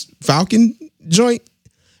versus his Falcon joint,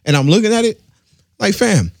 and I'm looking at it, like,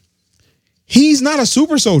 fam, he's not a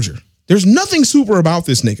super soldier. There's nothing super about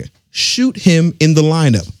this nigga. Shoot him in the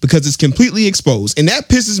lineup because it's completely exposed. And that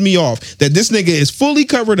pisses me off that this nigga is fully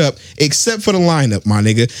covered up except for the lineup, my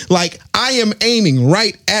nigga. Like, I am aiming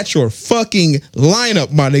right at your fucking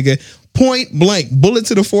lineup, my nigga. Point blank, bullet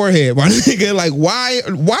to the forehead, my nigga. Like, why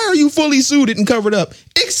are you fully suited and covered up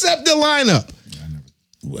except the lineup?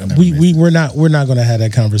 We're not gonna have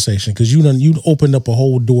that conversation because you opened up a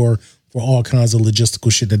whole door for all kinds of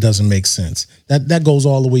logistical shit that doesn't make sense. That goes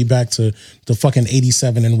all the way back to the fucking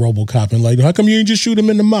 87 and RoboCop and like, how come you ain't just shoot him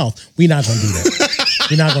in the mouth? We're not gonna do that.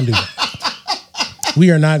 We're not gonna do that.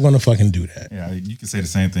 We are not going to fucking do that. Yeah, you can say the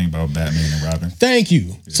same thing about Batman and Robin. Thank you.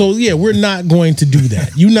 Yeah. So yeah, we're not going to do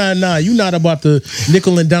that. You not about to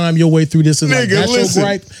nickel and dime your way through this. And nigga, like, that's your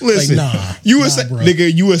gripe. Listen, like,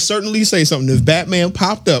 nigga, you would certainly say something if Batman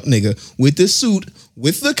popped up, nigga, with the suit,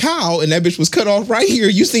 with the cowl, and that bitch was cut off right here.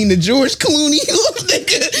 You seen the George Clooney look,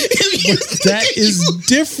 nigga? That is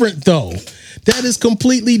different, though. That is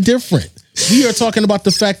completely different. We are talking about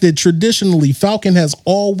the fact that traditionally Falcon has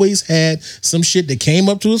always had some shit that came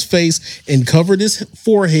up to his face and covered his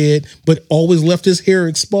forehead, but always left his hair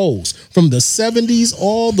exposed from the 70s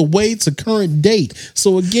all the way to current date.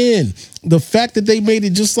 So again, the fact that they made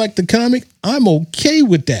it just like the comic, I'm okay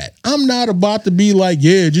with that. I'm not about to be like,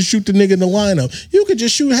 yeah, just shoot the nigga in the lineup. You could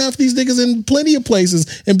just shoot half these niggas in plenty of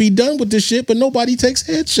places and be done with this shit, but nobody takes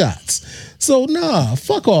headshots. So nah,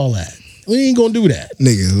 fuck all that. We ain't gonna do that.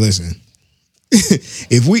 Nigga, listen.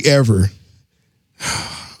 If we ever,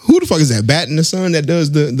 who the fuck is that? Bat in the Sun that does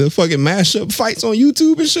the fucking mashup fights on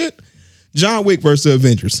YouTube and shit? John Wick versus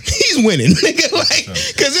Avengers. He's winning, nigga. Like,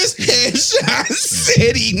 cause it's headshot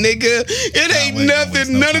city, nigga. It ain't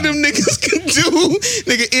nothing none of them niggas can do.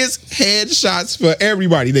 Nigga, it's headshots for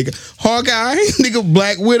everybody, nigga. Hawkeye, nigga,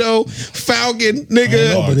 Black Widow, Falcon,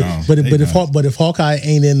 nigga. But if Hawkeye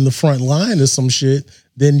ain't in the front line or some shit,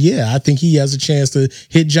 then yeah, I think he has a chance to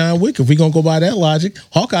hit John Wick. If we gonna go by that logic,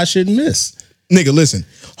 Hawkeye shouldn't miss. Nigga, listen.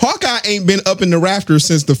 Hawkeye ain't been up in the rafters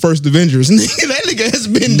since the first Avengers. Nigga, that nigga has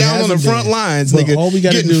been down on the front lines, nigga, all we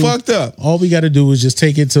gotta getting fucked up. All we got to do is just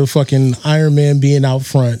take it to fucking Iron Man being out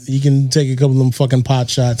front. You can take a couple of them fucking pot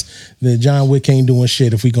shots. The John Wick ain't doing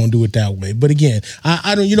shit if we gonna do it that way. But again,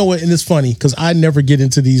 I don't. You know what? And it's funny because I never get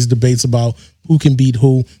into these debates about who can beat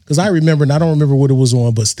who. Because I remember, and I don't remember what it was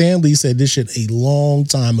on, but Stan Lee said this shit a long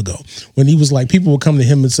time ago when he was like, people would come to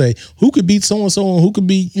him and say, who could beat so and so, and who could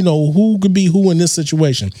be, who could be who in this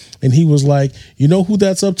situation? And he was like, you know who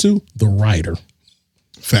that's up to? The writer.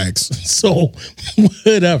 Facts. So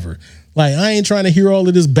whatever. Like, I ain't trying to hear all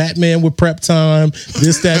of this Batman with prep time,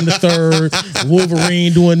 this, that, and the third,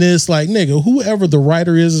 Wolverine doing this. Like, nigga, whoever the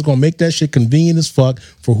writer is going to make that shit convenient as fuck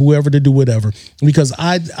for whoever to do whatever. Because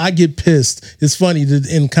I get pissed. It's funny,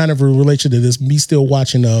 in kind of a relation to this, me still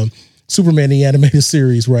watching Superman the animated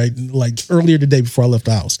series, right? Like earlier today before I left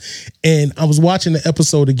the house. And I was watching the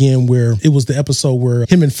episode again where it was the episode where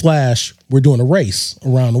him and Flash were doing a race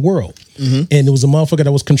around the world. And there was a motherfucker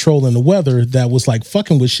that was controlling the weather that was like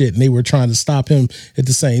fucking with shit, and they were trying to stop him at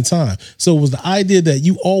the same time. So it was the idea that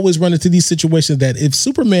you always run into these situations that if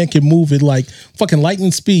Superman can move at like fucking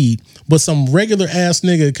lightning speed, but some regular ass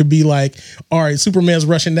nigga could be like, all right, Superman's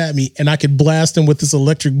rushing at me, and I could blast him with this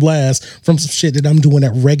electric blast from some shit that I'm doing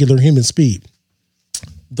at regular human speed.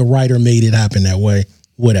 The writer made it happen that way.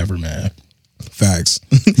 Whatever, man. Facts.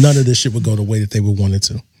 None of this shit would go the way that they would want it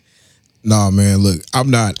to. No, man, look,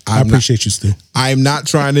 I appreciate you, Stu. I am not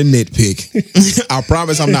trying to nitpick. I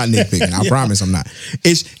promise I'm not nitpicking. I promise I'm not.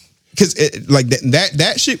 It's because like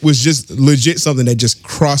that shit was just legit something that just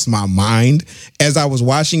crossed my mind as I was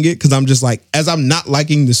watching it. Because I'm just like, as I'm not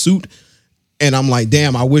liking the suit, and I'm like,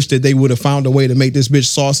 damn, I wish that they would have found a way to make this bitch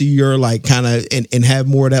saucier, like kind of, and have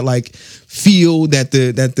more of that like feel that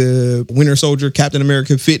the Winter Soldier Captain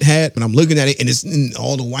America fit had. And I'm looking at it, and it's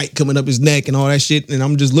all the white coming up his neck and all that shit. And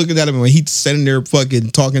I'm just looking at him, and he's sitting there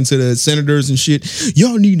fucking talking to the senators and shit.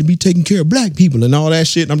 Y'all need to be taking care of black people and all that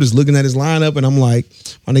shit. And I'm just looking at his lineup, and I'm like,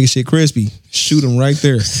 my nigga shit crispy. Shoot him right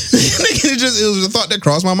there. It was a thought that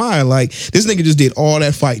crossed my mind. Like, this nigga just did all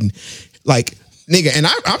that fighting. Like, nigga, and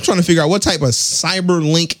I'm trying to figure out what type of cyber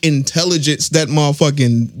link intelligence that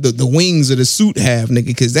motherfucking the wings of the suit have, nigga,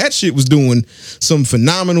 because that shit was doing some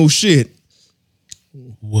phenomenal shit.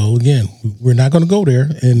 Well, again, we're not going to go there,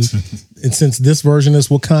 and since this version is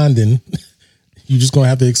Wakandan, you're just going to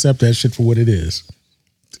have to accept that shit for what it is.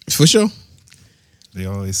 For sure. They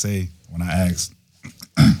always say whenever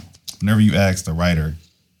you ask the writer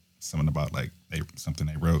something about like something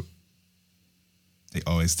they wrote, they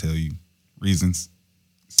always tell you reasons.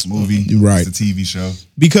 It's a movie, right? It's a TV show.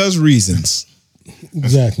 Because reasons.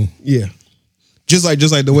 Exactly. Yeah. Just like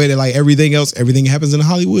the way that like everything happens in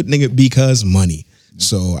Hollywood, nigga, because money.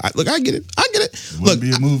 So I get it. It wouldn't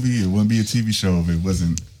be a movie. It wouldn't be a TV show if it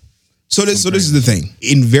wasn't. So this is the thing.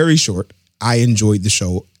 In very short, I enjoyed the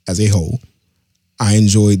show as a whole. I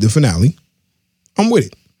enjoyed the finale. I'm with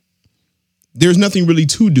it. There's nothing really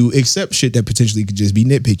to do except shit that potentially could just be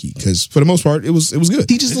nitpicky. Because for the most part, it was good.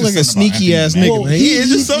 He just looked like a sneaky ass nigga, man. He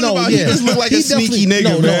just looked like a sneaky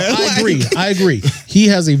nigga, man. I agree. He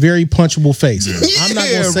has a very punchable face. Yeah. I'm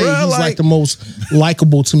not gonna say he's like the most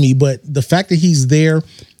likable to me, but the fact that he's there,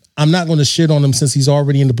 I'm not gonna shit on him since he's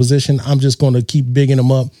already in the position. I'm just gonna keep bigging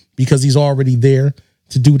him up because he's already there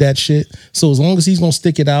to do that shit. So as long as he's gonna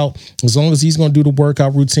stick it out, as long as he's gonna do the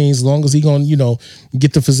workout routines, as long as he's gonna,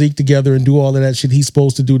 get the physique together and do all of that shit he's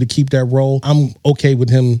supposed to do to keep that role, I'm okay with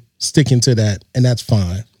him sticking to that, and that's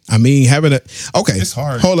fine. I mean, it's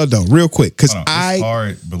hard. Hold on though, real quick, because it's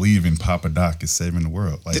hard believing Papa Doc is saving the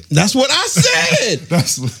world. Like that's what I said.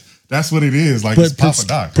 That's what it is. Like, it's Papa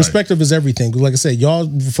Doc. Perspective is everything. Like I said, y'all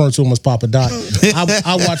refer to him as Papa Doc.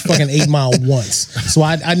 I watched fucking 8 Mile once. So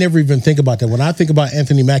I never even think about that. When I think about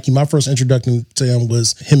Anthony Mackie, my first introduction to him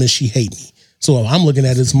was him and She Hate Me. So I'm looking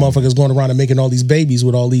at this motherfuckers going around and making all these babies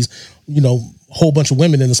with all these, whole bunch of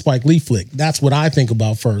women in the Spike Lee flick. That's what I think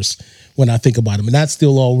about first when I think about him. And that's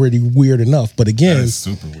still already weird enough. But again, that is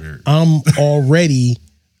super weird. I'm already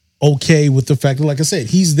okay with the fact that, like I said,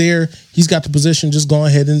 he's there, he's got the position, just go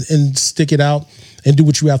ahead and stick it out and do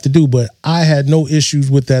what you have to do. But I had no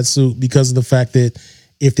issues with that suit because of the fact that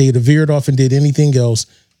if they had veered off and did anything else,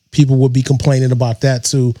 people would be complaining about that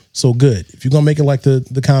too. So good. If you're going to make it like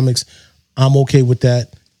the comics, I'm okay with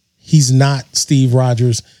that. He's not Steve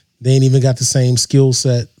Rogers. They ain't even got the same skill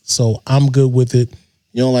set. So I'm good with it.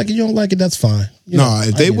 You don't like it, that's fine.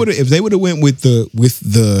 If they would have went with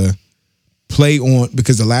the play on,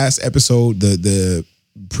 because the last episode, the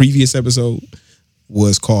previous episode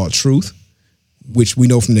was called Truth, which we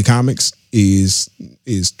know from the comics is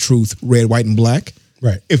Truth, red, white, and black.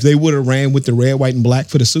 Right. If they would have ran with the red, white, and black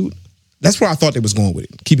for the suit, that's where I thought they was going with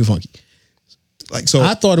it. Keep it funky. Like, so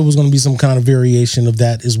I thought it was going to be some kind of variation of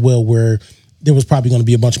that as well, where there was probably going to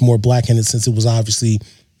be a bunch more black in it since it was obviously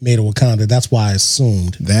made of Wakanda. That's why I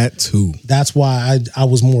assumed that too. That's why I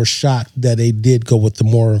was more shocked that they did go with the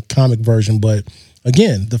more comic version. But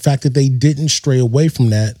again, the fact that they didn't stray away from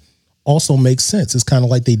that also makes sense. It's kind of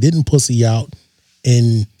like they didn't pussy out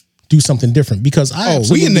and do something different, because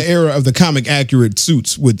we in the era of the comic accurate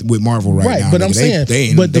suits with Marvel right now. But I'm saying,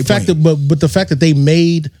 the fact that they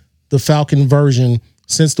made the Falcon version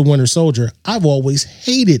since the Winter Soldier, I've always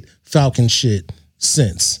hated Falcon shit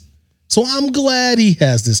since. So I'm glad he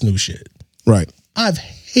has this new shit. Right. I've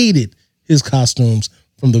hated his costumes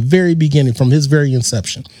from the very beginning, from his very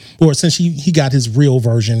inception. Or since he got his real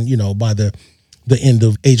version, by the end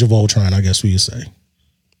of Age of Ultron, I guess we would say.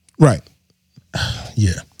 Right.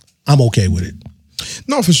 Yeah, I'm okay with it.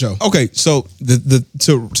 No, for sure. Okay, so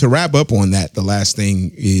to wrap up on that, the last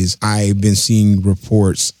thing is I've been seeing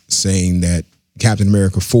reports saying that Captain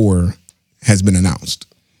America 4 has been announced.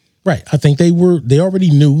 Right. I think they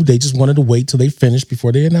already knew. They just wanted to wait till they finished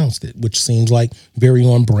before they announced it, which seems like very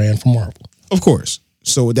on brand for Marvel. Of course.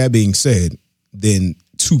 So with that being said, then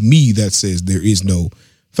to me that says there is no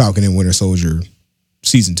Falcon and Winter Soldier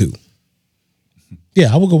season 2.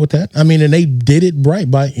 Yeah, I will go with that. I mean, and they did it right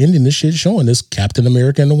by ending this shit showing this Captain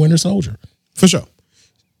America and the Winter Soldier. For sure.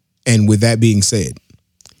 And with that being said,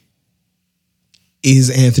 is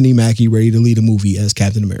Anthony Mackie ready to lead a movie as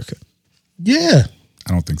Captain America? Yeah.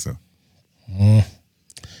 I don't think so.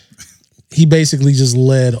 He basically just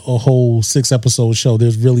led a whole 6-episode show.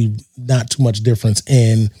 There's really not too much difference,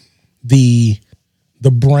 and the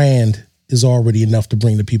brand is already enough to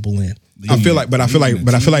bring the people in. I feel like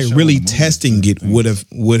really testing it would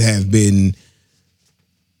have been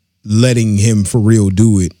letting him for real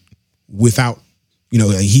do it without,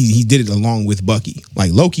 he did it along with Bucky.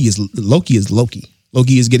 Like Loki is Loki.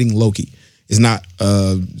 Loki is getting Loki. It's not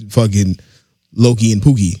fucking Loki and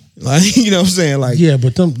Pookie. Like, you know what I'm saying? Like, yeah,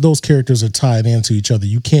 but those characters are tied into each other.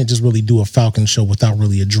 You can't just really do a Falcon show without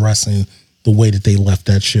really addressing the way that they left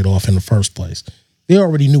that shit off in the first place. They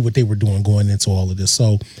already knew what they were doing going into all of this.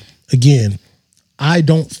 So again, I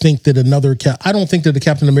don't think that the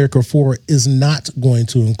Captain America 4 is not going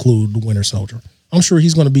to include the Winter Soldier. I'm sure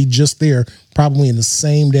he's going to be just there, probably in the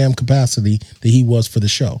same damn capacity that he was for the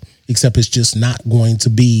show, except it's just not going to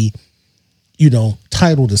be,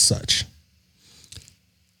 titled as such.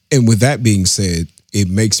 And with that being said, it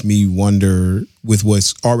makes me wonder, with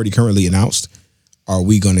what's already currently announced, are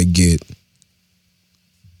we going to get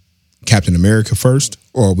Captain America first,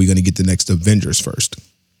 or are we going to get the next Avengers first?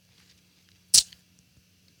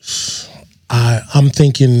 I'm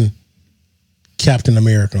thinking Captain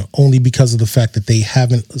America, only because of the fact that they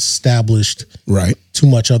haven't established too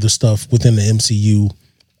much other stuff within the MCU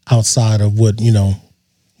outside of what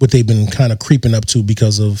they've been kind of creeping up to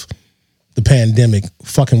because of the pandemic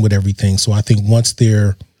fucking with everything. So I think once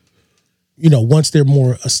they're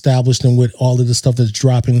more established and with all of the stuff that's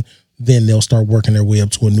dropping, then they'll start working their way up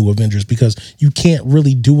to a new Avengers, because you can't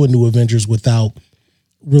really do a new Avengers without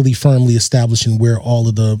really firmly establishing where all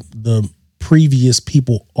of the previous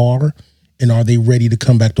people are, and are they ready to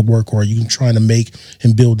come back to work, or are you trying to make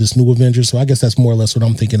and build this new Avengers? So I guess that's more or less what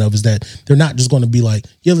I'm thinking of, is that they're not just going to be like,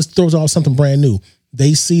 yeah, let's throw out something brand new.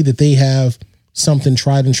 They see that they have something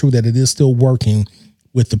tried and true, that it is still working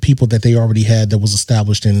with the people that they already had that was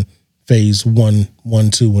established in phase 1,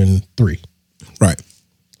 2, and 3. Right.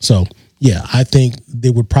 So yeah, I think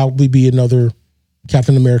there would probably be another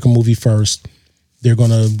Captain America movie first. They're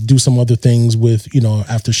going to do some other things with,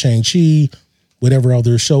 after Shang-Chi, whatever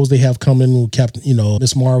other shows they have coming, Captain,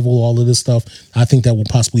 Miss Marvel, all of this stuff. I think that will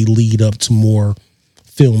possibly lead up to more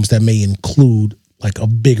films that may include like a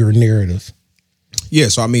bigger narrative. Yeah.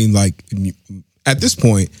 So, I mean, like at this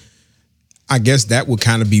point, I guess that would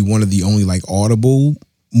kind of be one of the only like audible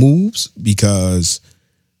moves, because,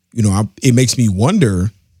 it makes me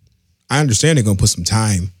wonder. I understand they're going to put some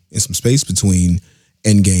time and some space between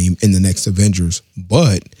Endgame and the next Avengers,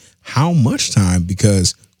 but how much time?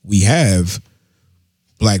 Because we have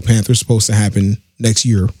Black Panther supposed to happen next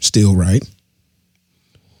year still, right?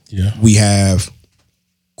 Yeah. We have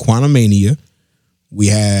Quantumania. We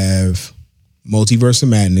have Multiverse of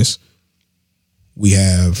Madness. We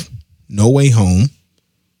have No Way Home.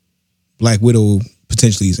 Black Widow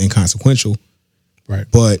potentially is inconsequential. Right.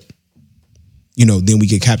 But, then we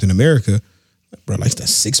get Captain America. Bro, like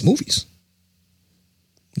that's 6 movies.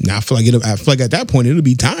 Now I feel like at that point it'll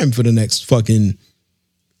be time for the next fucking.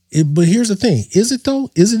 But here's the thing: is it though?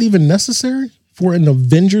 Is it even necessary for an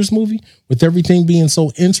Avengers movie with everything being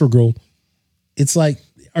so integral? It's like,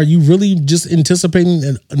 are you really just anticipating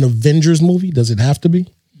an Avengers movie? Does it have to be?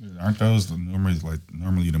 Aren't those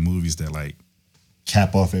normally the movies that like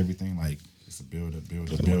cap off everything? Like it's a build up.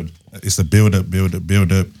 It's a build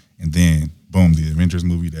up, and then boom, the Avengers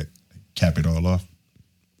movie that cap it all off.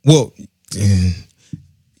 Well.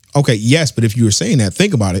 Okay, yes, but if you were saying that,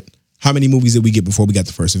 think about it. How many movies did we get before we got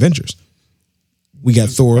the first Avengers? We got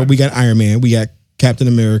Thor, we got Iron Man, we got Captain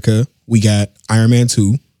America, we got Iron Man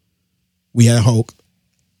 2, we had Hulk,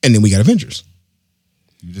 and then we got Avengers.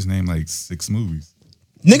 You just named like 6 movies.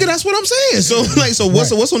 Nigga, that's what I'm saying. So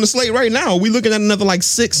what's on the slate right now? Are we looking at another like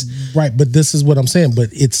 6? Right, but this is what I'm saying. But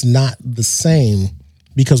it's not the same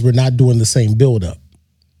because we're not doing the same build-up.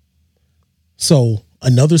 So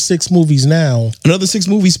another 6 movies now. Another 6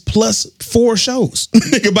 movies plus 4 shows.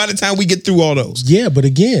 Nigga, by the time we get through all those. Yeah, but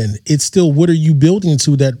again, it's still, what are you building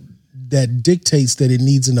to that that dictates that it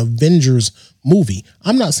needs an Avengers movie.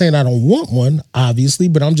 I'm not saying I don't want one, obviously,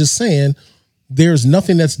 but I'm just saying there's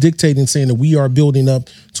nothing that's dictating saying that we are building up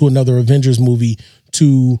to another Avengers movie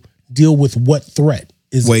to deal with what threat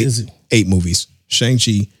is. Wait, is it? 8 movies: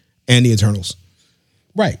 Shang-Chi and the Eternals.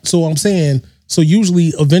 Right. So I'm saying, so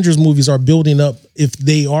usually Avengers movies are building up, if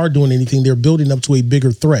they are doing anything, they're building up to a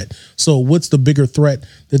bigger threat. So what's the bigger threat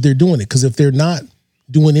that they're doing it? Because if they're not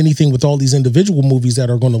doing anything with all these individual movies that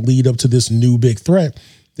are going to lead up to this new big threat,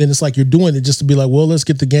 then it's like you're doing it just to be like, well, let's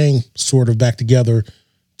get the gang sort of back together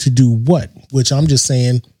to do what? Which I'm just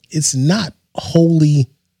saying it's not wholly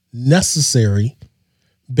necessary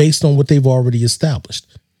based on what they've already established.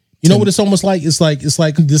 You know what it's almost like? It's like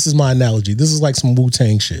this is my analogy. This is like some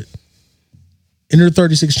Wu-Tang shit. Enter the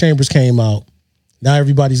 36 Chambers came out. Now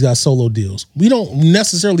everybody's got solo deals. We don't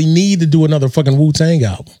necessarily need to do another fucking Wu-Tang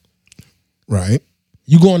album. Right.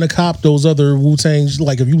 You going to cop those other Wu-Tangs,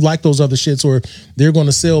 like if you like those other shits or they're going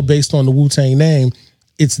to sell based on the Wu-Tang name,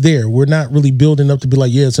 it's there. We're not really building up to be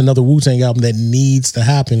like, yeah, it's another Wu-Tang album that needs to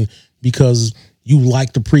happen because you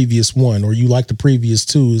like the previous one or you like the previous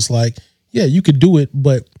two. It's like, yeah, you could do it,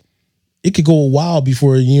 but it could go a while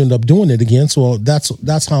before you end up doing it again. So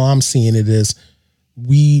that's how I'm seeing it is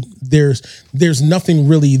there's nothing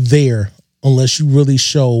really there unless you really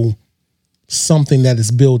show something that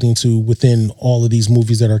is building to within all of these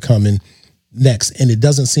movies that are coming next. And it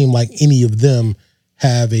doesn't seem like any of them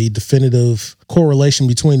have a definitive correlation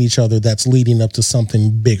between each other that's leading up to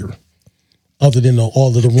something bigger other than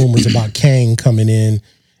all of the rumors about Kang coming in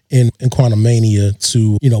Quantumania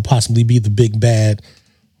to, possibly be the big bad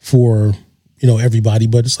for, everybody.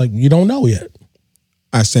 But it's like, you don't know yet.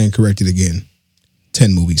 I stand corrected again.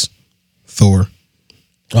 10 movies. Thor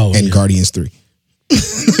and Guardians 3.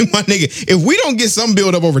 My nigga, if we don't get some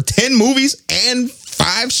build up over 10 movies and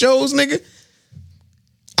 5 shows, nigga,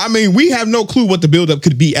 I mean, we have no clue what the build up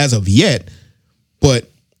could be as of yet, but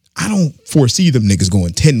I don't foresee them niggas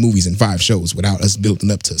going 10 movies and 5 shows without us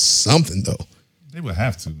building up to something though. They would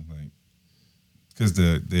have to, like, because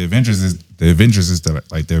the Avengers is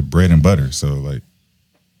like their bread and butter. So like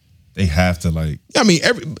they have to like. I mean,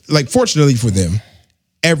 fortunately for them,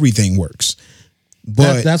 everything works.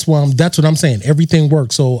 But that's what I'm saying. Everything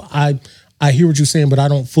works. So I hear what you're saying, but I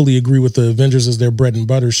don't fully agree with the Avengers as their bread and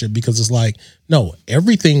butter shit because it's like, no,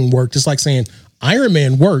 everything worked. It's like saying Iron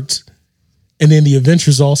Man worked and then the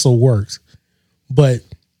Avengers also worked. But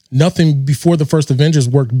nothing before the first Avengers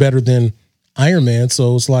worked better than Iron Man.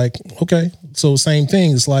 So it's like, okay, so same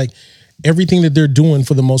thing. It's like everything that they're doing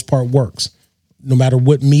for the most part works, no matter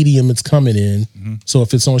what medium it's coming in. Mm-hmm. So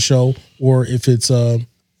if it's on a show or if it's a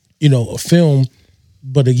film.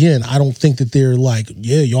 But again, I don't think that they're like,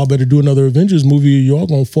 yeah, y'all better do another Avengers movie or y'all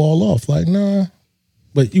gonna fall off. Like, nah.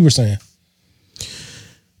 But you were saying.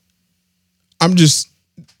 I'm just,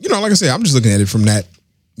 like I said, I'm just looking at it from that,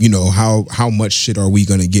 how much shit are we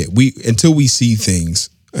gonna get? Until we see things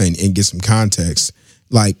and get some context.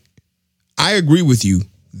 Like, I agree with you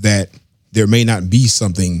that there may not be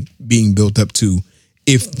something being built up to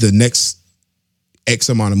if the next X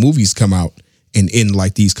amount of movies come out and in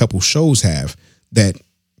like these couple shows that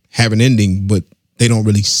have an ending, but they don't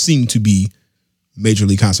really seem to be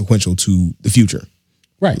majorly consequential to the future.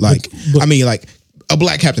 Right. Like, I mean, like a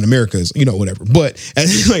Black Captain America is, whatever. But at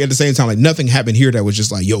the same time, like nothing happened here that was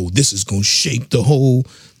just like, yo, this is going to shake the whole,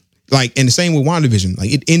 like, and the same with WandaVision.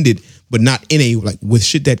 Like it ended, but not in a, like with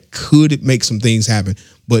shit that could make some things happen,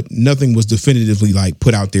 but nothing was definitively like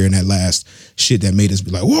put out there in that last shit that made us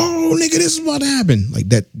be like, whoa, nigga, this is about to happen. Like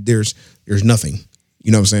that, there's nothing.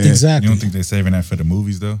 You know what I'm saying? Exactly. You don't think they're saving that for the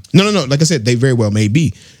movies though? No. Like I said, they very well may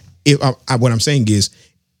be. What I'm saying is,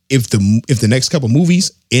 if the next couple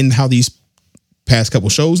movies end how these past couple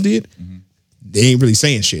shows did, mm-hmm. they ain't really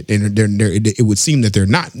saying shit. It would seem that they're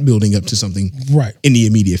not building up to something right in the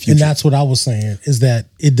immediate future. And that's what I was saying is that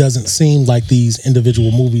it doesn't seem like these individual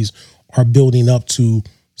movies are building up to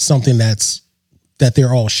something that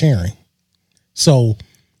they're all sharing. So.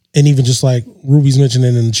 And even just like Ruby's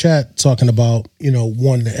mentioning in the chat, talking about,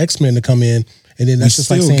 wanting the X-Men to come in. And then that's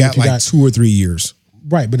just like saying got like 2 or 3 years.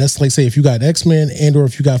 Right. But that's like, say, if you got X-Men and or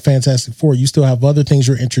if you got Fantastic Four, you still have other things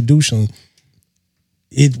you're introducing.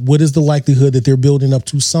 What is the likelihood that they're building up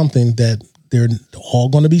to something that they're all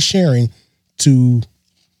going to be sharing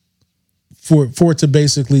for it to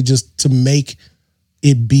basically just to make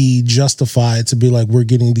it be justified to be like, we're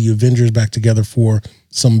getting the Avengers back together for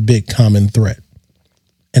some big common threat.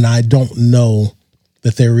 And I don't know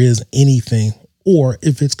that there is anything or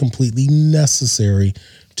if it's completely necessary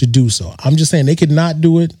to do so. I'm just saying they could not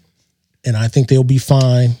do it, and I think they'll be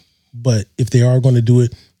fine. But if they are going to do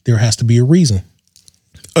it, there has to be a reason.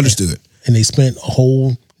 Understood. And they spent a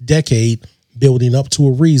whole decade building up to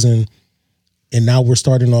a reason, and now we're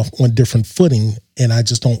starting off on different footing, and I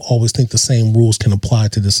just don't always think the same rules can apply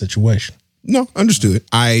to this situation. No, understood.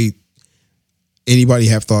 Anybody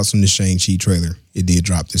have thoughts on the Shang-Chi trailer? It did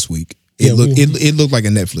drop this week. It looked like a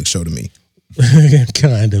Netflix show to me.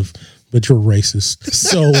 Kind of, but you're racist.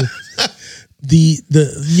 So we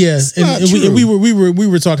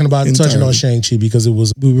were talking about touching on Shang-Chi because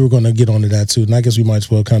we were going to get onto that too, and I guess we might as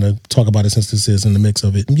well kind of talk about it since this is in the mix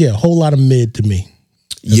of it. Yeah, a whole lot of mid to me,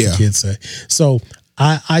 as the kids say. So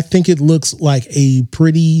I think it looks like a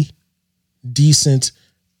pretty decent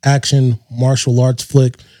action martial arts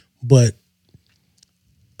flick, but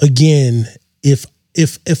again, if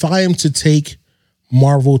I am to take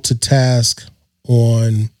Marvel to task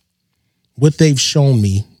on what they've shown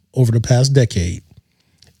me over the past decade,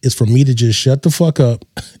 is for me to just shut the fuck up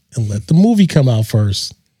and let the movie come out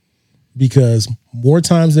first, because more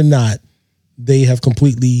times than not, they have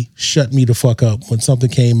completely shut me the fuck up when something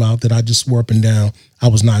came out that I just swore up and down I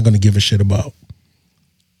was not going to give a shit about.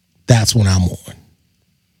 That's when I'm on.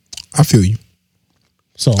 I feel you.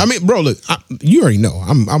 So I mean, bro, look, you already know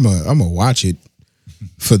I'm gonna watch it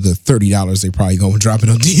for the $30 they probably gonna drop it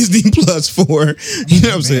on Disney Plus for. You know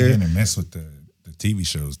what I'm saying? And mess with the TV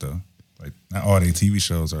shows though. Like not all their TV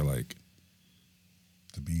shows are like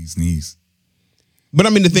the bee's knees. But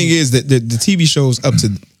I mean, the thing is that the TV shows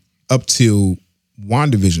up till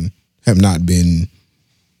WandaVision have not been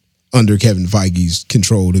under Kevin Feige's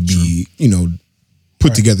control to be,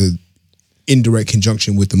 put together in direct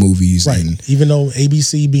conjunction with the movies. Right. And, even though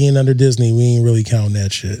ABC being under Disney, we ain't really counting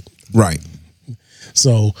that shit. Right.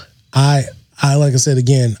 So I like I said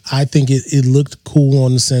again, I think it looked cool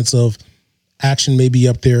on the sense of action may be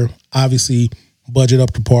up there, obviously budget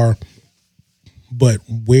up to par, but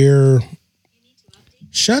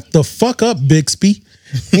shut the fuck up, Bixby.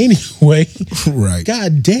 Anyway, right.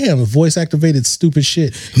 God damn, voice activated stupid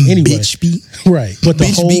shit. Anyway, right. But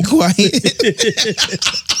be quiet.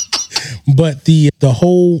 But the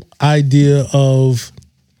whole idea of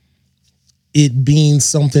it being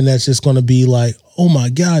something that's just going to be like, oh my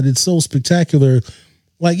God, it's so spectacular.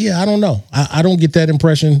 Like, yeah, I don't know. I don't get that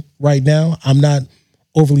impression right now. I'm not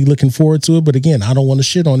overly looking forward to it. But again, I don't want to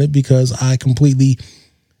shit on it because I completely,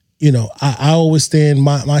 I always stand,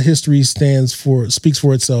 my history speaks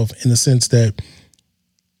for itself in the sense that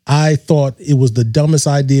I thought it was the dumbest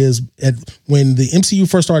ideas when the MCU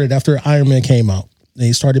first started after Iron Man came out.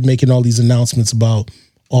 They started making all these announcements about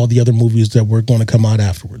all the other movies that were going to come out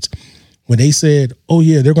afterwards. When they said, oh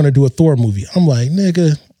yeah, they're going to do a Thor movie, I'm like,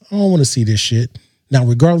 nigga, I don't want to see this shit. Now,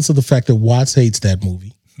 regardless of the fact that Watts hates that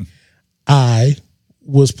movie, I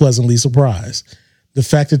was pleasantly surprised. The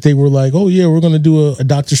fact that they were like, oh yeah, we're going to do a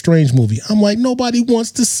Doctor Strange movie. I'm like, nobody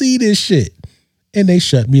wants to see this shit. And they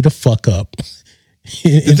shut me the fuck up.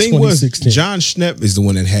 The thing was, John Schnepp is the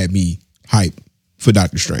one that had me hype for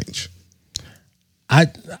Doctor Strange.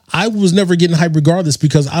 I was never getting hyped regardless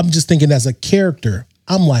because I'm just thinking as a character,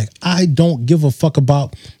 I'm like, I don't give a fuck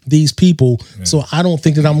about these people. Yeah. So I don't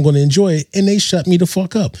think that I'm going to enjoy it. And they shut me the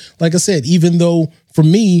fuck up. Like I said, even though for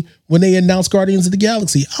me, when they announced Guardians of the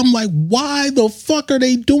Galaxy, I'm like, why the fuck are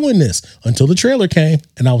they doing this? Until the trailer came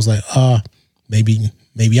and I was like, maybe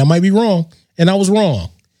I might be wrong. And I was wrong.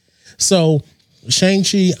 So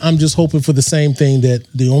Shang-Chi, I'm just hoping for the same thing, that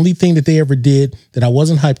the only thing that they ever did that I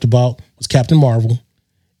wasn't hyped about was Captain Marvel.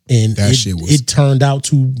 And it turned out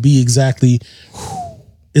to be exactly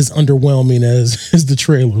as underwhelming as the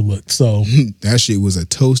trailer looked. So that shit was a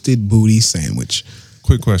toasted booty sandwich.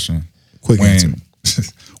 Quick question. Answer.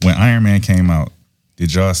 When Iron Man came out,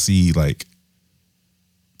 did y'all see like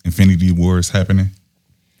Infinity Wars happening?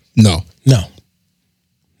 No.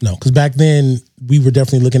 Because back then we were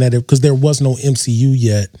definitely looking at it because there was no MCU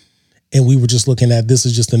yet. And we were just looking at, this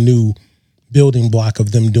is just a new building block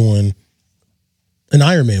of them doing an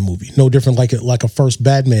Iron Man movie. No different like a first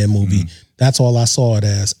Batman movie. Mm-hmm. That's all I saw it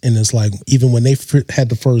as. And it's like, even when they had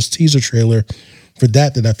the first teaser trailer for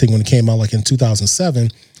that I think when it came out like in 2007,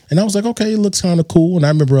 and I was like, okay, it looks kind of cool. And I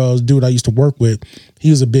remember a dude I used to work with, he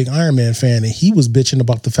was a big Iron Man fan, and he was bitching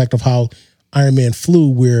about the fact of how Iron Man flew,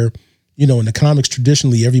 where, in the comics,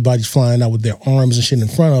 traditionally, everybody's flying out with their arms and shit in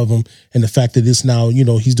front of them. And the fact that it's now,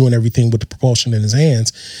 he's doing everything with the propulsion in his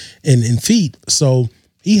hands and in feet. So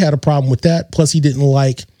he had a problem with that. Plus, he didn't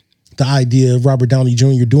like the idea of Robert Downey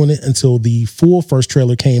Jr. doing it until the full first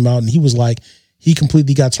trailer came out. And he was like, he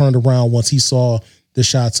completely got turned around once he saw the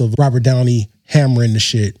shots of Robert Downey hammering the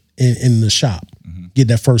shit in the shop, getting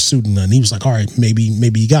that first suit and done. He was like, all right, maybe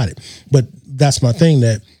he got it. But that's my thing,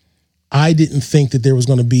 that I didn't think that there was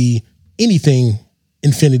going to be anything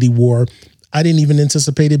Infinity War. I didn't even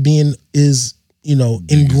anticipate it being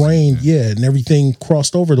ingrained, and everything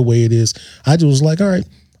crossed over the way it is. I just was like, all right,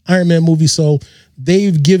 Iron Man movie. So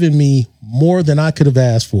they've given me more than I could have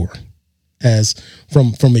asked for, as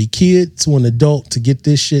from a kid to an adult to get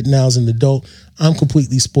this shit now as an adult. I'm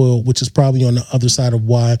completely spoiled, which is probably on the other side of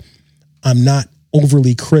why I'm not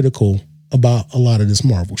overly critical about a lot of this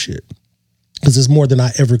Marvel shit, because it's more than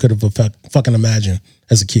I ever could have fucking imagined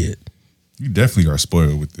as a kid. You definitely are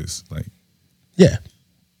spoiled with this. Like, yeah,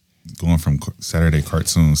 going from Saturday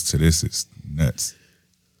cartoons to this is nuts.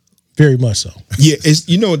 Very much so. Yeah, it's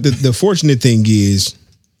the fortunate thing is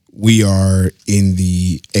we are in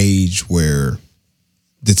the age where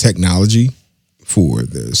the technology for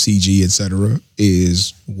the CG, etc.,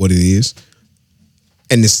 is what it is,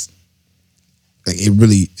 and it's like it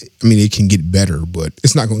really. I mean, it can get better, but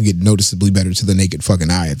it's not going to get noticeably better to the naked fucking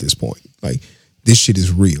eye at this point. Like, this shit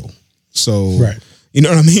is real. So, right. You know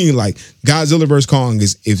what I mean? Like, Godzilla vs. Kong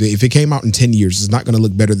is if it came out in 10 years, it's not going to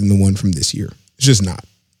look better than the one from this year. It's just not.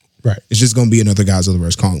 Right. It's just going to be another Godzilla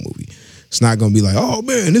vs. Kong movie. It's not going to be like, oh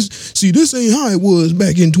man, this ain't how it was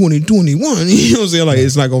back in 2021. You know what I'm saying? Like,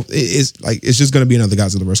 it's not going. It's just going to be another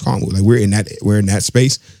Godzilla vs. Kong movie. Like, we're in that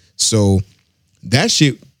space. So that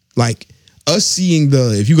shit, like us seeing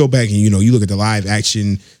if you go back and you look at the live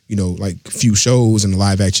action, like few shows and the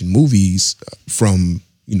live action movies from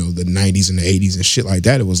the 90s and the 80s and shit like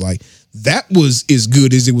that, it was like that was as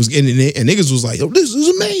good as it was, and niggas was like, oh, this is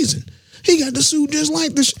amazing. He got the suit just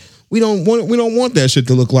like this. We don't want that shit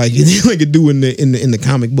to look like it do in the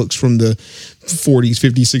comic books from the 40s,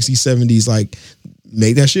 50s, 60s, 70s. Like,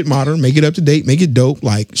 make that shit modern, make it up to date, make it dope.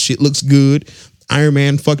 Like, shit looks good. Iron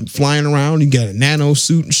Man fucking flying around. You got a nano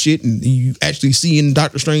suit and shit, and you actually seeing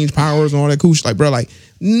Doctor Strange powers and all that cool shit. Like, bro, like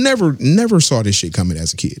never saw this shit coming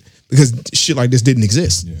as a kid, because shit like this didn't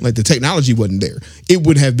exist. Yeah. Like, the technology wasn't there. It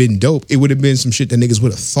would have been dope. It would have been some shit that niggas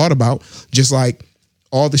would have thought about, just like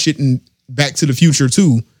all the shit in Back to the Future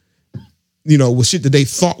too. Was shit that they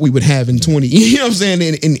thought we would have in 20, you know what I'm saying,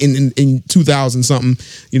 in 2000 something,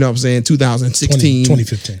 you know what I'm saying, 2016,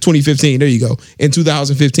 2015, there you go. In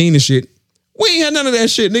 2015 and shit, we ain't had none of that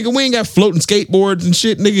shit, nigga. We ain't got floating skateboards and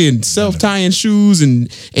shit, nigga, and self-tying shoes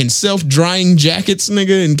and self-drying jackets,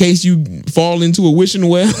 nigga, in case you fall into a wishing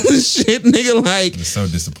well and shit, nigga. Like, it's so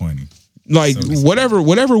disappointing. Like, whatever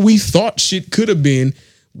we thought shit could have been,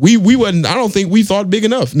 we wasn't. I don't think we thought big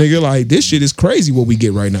enough, nigga. Like, this shit is crazy what we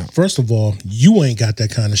get right now. First of all, you ain't got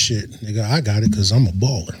that kind of shit, nigga. I got it because I'm a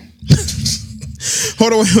baller.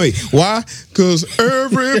 Hold on, wait. Why? Because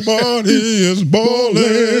everybody is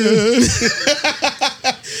balling.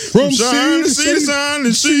 From sun to sea, sun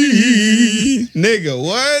to sea. Nigga,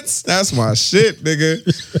 what? That's my shit, nigga.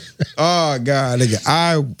 Oh, God, nigga.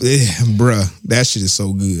 Bruh, that shit is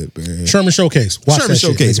so good, man. Sherman Showcase. Watch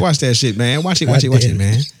that shit, man. Watch it,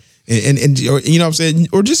 man. And or, you know what I'm saying?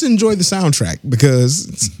 Or just enjoy the soundtrack,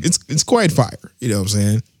 because it's quite fire. You know what I'm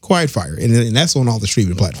saying? Quite fire. And that's on all the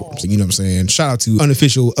streaming platforms. You know what I'm saying? Shout out to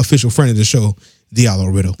official friend of the show,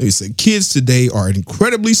 Diallo Riddle. He said, kids today are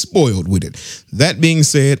incredibly spoiled with it. That being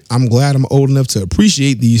said, I'm glad I'm old enough to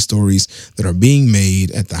appreciate these stories that are being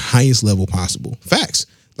made at the highest level possible. Facts.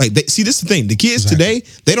 Like, see, this is the thing. The kids today,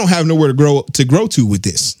 they don't have nowhere to grow to with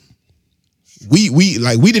this. We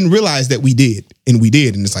didn't realize that we did, and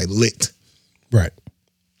it's like lit. Right.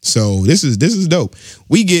 So this is dope.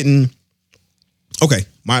 We getting okay.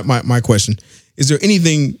 My question: is there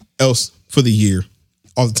anything else for the year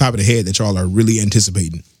off the top of the head that y'all are really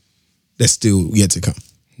anticipating that's still yet to come?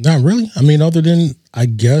 Not really. I mean, other than, I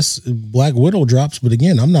guess, Black Widow drops, but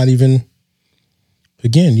again, I'm not even.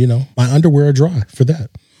 Again, my underwear are dry for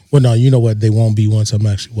that. Well, no, you know what? They won't be once I'm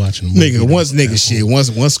actually watching the movie.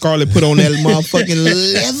 Nigga, once Scarlett put on that motherfucking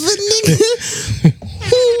leather, nigga.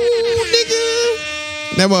 Ooh,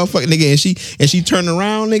 nigga. That motherfucking nigga, and she turned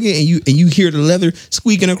around, nigga, and you hear the leather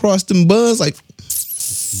squeaking across them buds, like,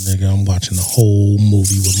 nigga, I'm watching the whole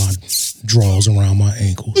movie with my drawers around my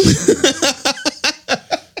ankles.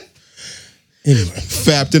 Anyway.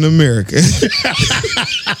 Fapped in America.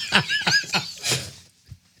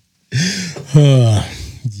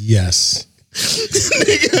 Yes.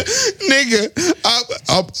 nigga,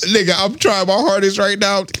 I'm trying my hardest right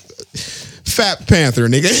now. Fat Panther,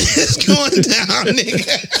 nigga. It's going down,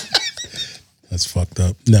 nigga. That's fucked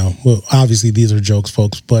up. No, well, obviously these are jokes,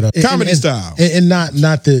 folks, but comedy style, and not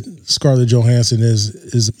that Scarlett Johansson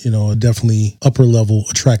is a definitely upper level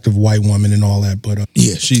attractive white woman and all that, but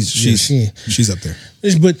yeah, she's up there.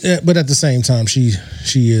 But at the same time, she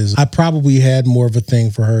is. I probably had more of a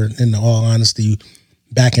thing for her, in all honesty,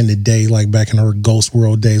 back in the day, like back in her Ghost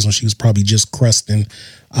World days when she was probably just cresting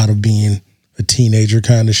out of being a teenager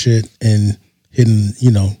kind of shit and hitting,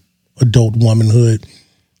 adult womanhood.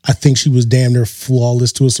 I think she was damn near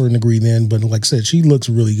flawless to a certain degree then, but like I said, she looks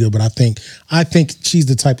really good. But I think she's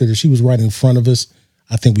the type that if she was right in front of us,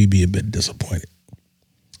 I think we'd be a bit disappointed.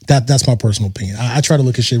 That's my personal opinion. I try to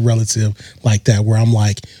look at shit relative like that, where I'm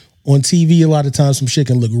like, on TV, a lot of times some shit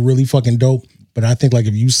can look really fucking dope, but I think like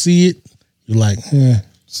if you see it, you're like,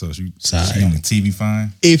 So she sorry. on the TV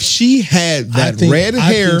fine? If she had that red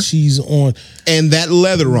hair she's on and that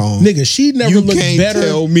leather on, nigga, she never looked better. You can't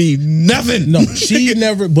tell me nothing. No, she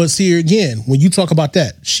never, but see again, when you talk about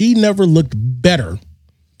that, she never looked better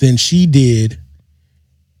than she did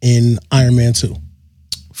in Iron Man 2.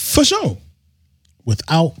 For sure.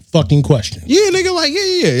 Without fucking question. Yeah, nigga, like,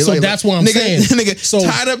 yeah. So that's what I'm saying. Nigga, so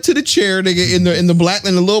tied up to the chair, nigga, in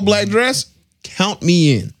the little black dress, count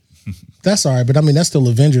me in. That's all right, but I mean, that's still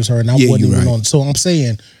Avengers her, and I wasn't even on. So I'm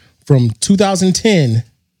saying from 2010,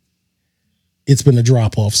 it's been a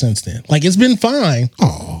drop off since then. Like, it's been fine,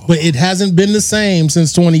 but it hasn't been the same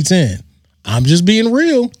since 2010. I'm just being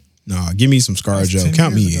real. Nah, give me some ScarJo.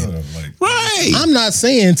 Count me in. Right. I'm not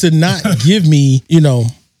saying to not give me,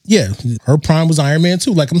 yeah, her prime was Iron Man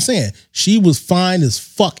 2. Like I'm saying, she was fine as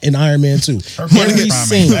fuck in Iron Man 2. Every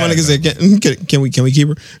scene. Can we keep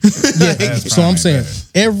her? Yeah. So I'm saying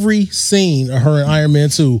every scene of her in Iron Man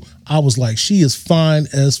 2, I was like, she is fine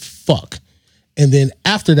as fuck. And then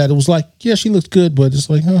after that, it was like, yeah, she looks good, but it's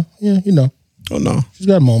like, Oh no, she's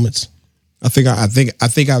got moments. I think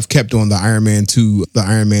I've kept on the Iron Man 2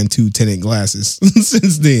 tinted glasses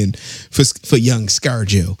since then for young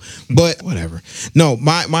ScarJo. But whatever. No,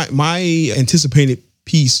 my anticipated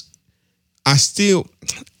piece, I'm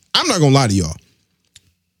not gonna lie to y'all.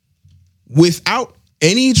 Without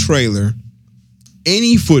any trailer,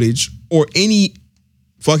 any footage, or any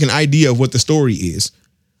fucking idea of what the story is,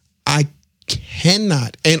 I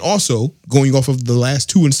cannot, and also going off of the last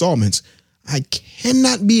 2 installments, I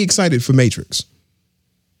cannot be excited for Matrix.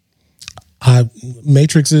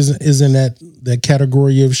 Matrix is in that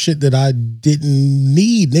category of shit that I didn't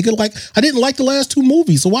need, nigga. Like, I didn't like the last 2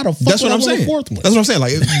 movies, so why the fuck That's what I'm saying. Fourth one? That's what I'm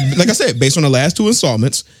saying. Like I said, based on the last 2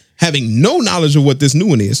 installments, having no knowledge of what this new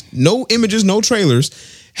one is, no images, no trailers,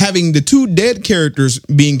 having the 2 dead characters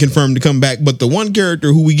being confirmed to come back, but the one character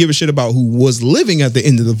who we give a shit about who was living at the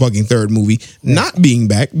end of the fucking 3rd movie, not being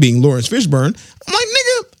back, being Lawrence Fishburne, I'm like,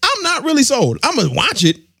 nigga, I'm not really sold. I'm gonna watch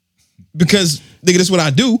it because, nigga, that's what I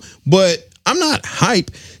do, but I'm not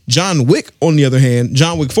hype. John Wick, on the other hand,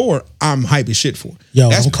 John Wick 4, I'm hype as shit for. Yo,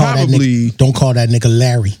 don't call that nigga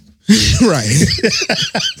Larry.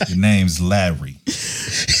 Right. Your name's Larry.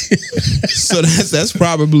 So that's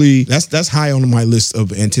probably that's high on my list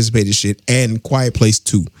of anticipated shit, and Quiet Place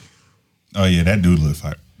 2. Oh yeah, that dude looked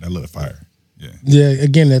fire. That looked fire. Yeah. Yeah,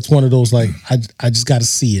 again, that's one of those, like, I just gotta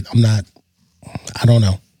see it. I don't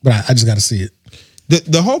know. But I just gotta see it.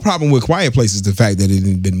 The whole problem with Quiet Place is the fact that it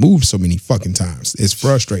had been moved so many fucking times. It's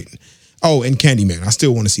frustrating. Oh, and Candyman. I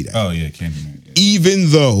still want to see that. Oh yeah, Candyman. Yeah. Even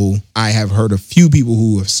though I have heard a few people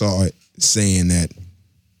who have saw it saying that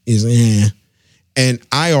is and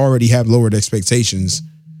I already have lowered expectations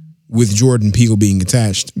with Jordan Peele being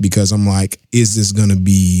attached, because I'm like, is this gonna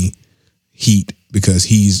be Heat? Because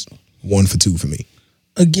he's 1 for 2 for me.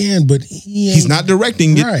 Again, but he's not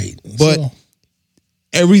directing it, right? But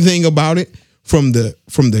everything about it, from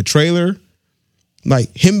the trailer,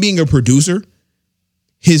 like him being a producer,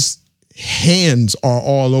 his hands are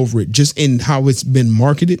all over it, just in how it's been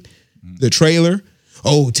marketed. The trailer,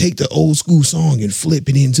 take the old school song and flip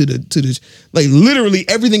it into the like, literally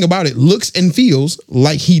everything about it looks and feels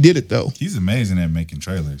like he did it though. He's amazing at making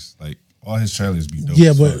trailers. Like, all his trailers be dope.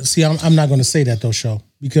 Yeah, but see, I'm not going to say that though, Show,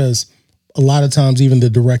 because a lot of times even the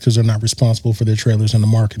directors are not responsible for their trailers and the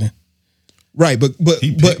marketing. Right, but if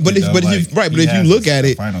you look at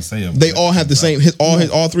it, they all have the same.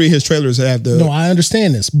 All 3 of his trailers have the. No, I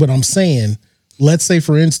understand this, but I'm saying, let's say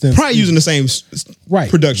for instance, probably using the same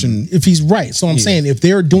production. If he's right, so I'm saying if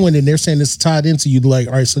they're doing it, and they're saying it's tied into you, like,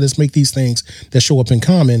 all right, so let's make these things that show up in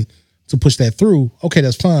common to push that through. Okay,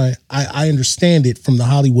 that's fine. I understand it from the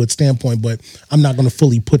Hollywood standpoint, but I'm not going to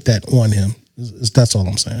fully put that on him. That's all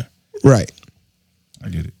I'm saying. Right, I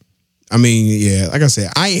get it. I mean, yeah, like I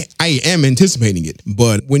said, I am anticipating it.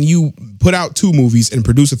 But when you put out 2 movies and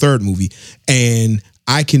produce a 3rd movie, and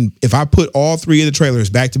if I put all 3 of the trailers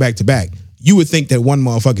back to back to back, you would think that one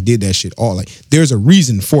motherfucker did that shit all. Like, there's a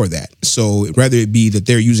reason for that. So whether it be that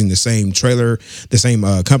they're using the same trailer, the same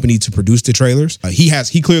company to produce the trailers,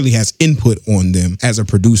 he clearly has input on them as a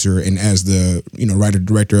producer and as the writer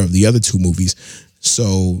director of the other 2 movies.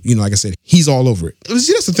 So like I said, he's all over it.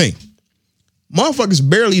 See, that's the thing. motherfuckers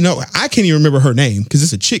barely know. I can't even remember her name because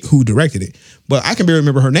it's a chick who directed it, but I can barely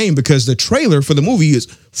remember her name because the trailer for the movie is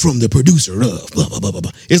from the producer of blah blah blah blah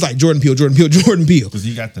blah. It's like Jordan Peele. Because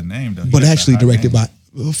he got the name though. But actually directed by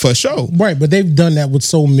for show. Right, but they've done that with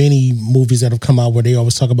so many movies that have come out where they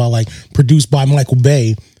always talk about like produced by Michael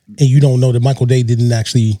Bay, and you don't know that Michael Bay didn't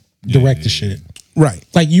actually direct the shit. Right.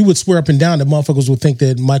 Like you would swear up and down that motherfuckers would think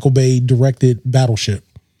that Michael Bay directed Battleship.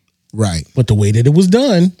 Right. But the way that it was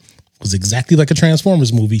done was exactly like a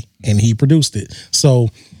Transformers movie, and he produced it. So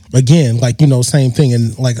again, like, you know, same thing.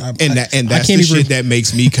 And like, that's the shit that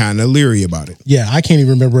makes me kind of leery about it. Yeah, I can't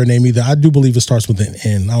even remember her name either. I do believe it starts with an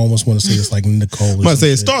N. I almost want to say it's like Nicole. I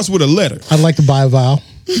say it starts with a letter. I'd like to buy a vowel.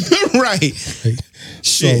 Right. Shit.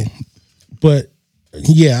 So, but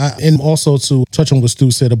yeah, and also to touch on what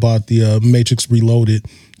Stu said about the Matrix Reloaded,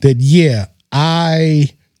 that yeah, I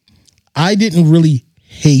didn't really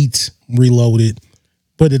hate Reloaded,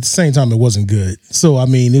 but at the same time, it wasn't good. So, I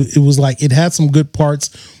mean, it was like, it had some good parts,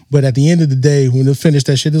 but at the end of the day, when it finished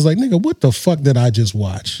that shit, it's like, nigga, what the fuck did I just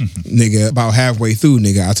watch? Nigga, about halfway through,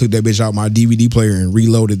 nigga, I took that bitch out my DVD player and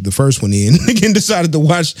reloaded the first one in. Again, decided to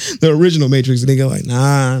watch the original Matrix. And nigga, like,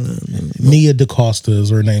 nah. Nia DaCosta is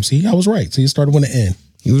her name. See, I was right. See, it started with an N.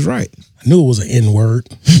 He was right. I knew it was an N word.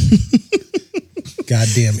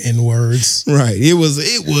 Goddamn N words. Right. It was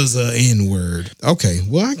a N word. Okay.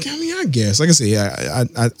 Well, I mean, I guess, like I said,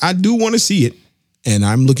 I do want to see it, and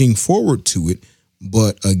I'm looking forward to it.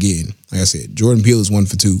 But again, like I said, Jordan Peele is 1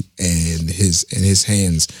 for 2, and his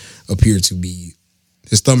hands appear to be,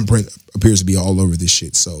 his thumbprint appears to be all over this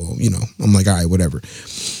shit. So, you know, I'm like, all right, whatever.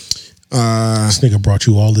 This nigga brought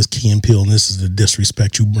you all this Key and Peele, and this is the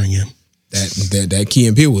disrespect you bring him. That Key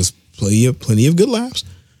and Peele was plenty of good laughs.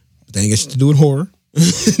 But they ain't got shit to do with horror.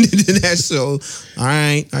 That's so, all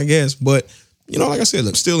right, I guess. But you know, like I said,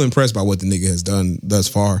 look, still impressed by what the nigga has done thus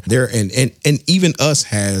far. There and even Us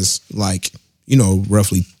has, like, you know,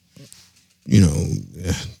 roughly, you know,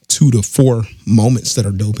 2 to 4 moments that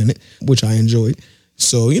are dope in it, which I enjoyed.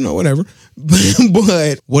 So, you know, whatever.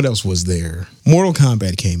 But what else was there? Mortal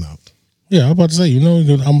Kombat came out. Yeah, I was about to say, you know,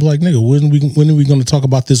 I'm like, nigga, when are we going to talk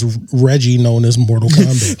about this Reggie known as Mortal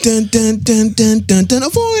Kombat? Dun dun dun dun dun dun.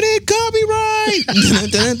 Avoided copyright.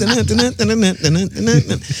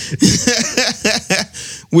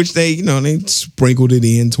 Which they, you know, they sprinkled it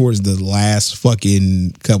in towards the last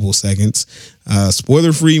fucking couple seconds.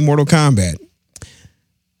 Spoiler-free Mortal Kombat.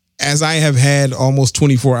 As I have had almost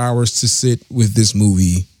 24 hours to sit with this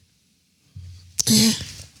movie.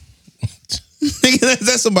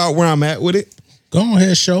 That's about where I'm at with it. Go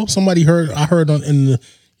ahead, show. Somebody heard. I heard in the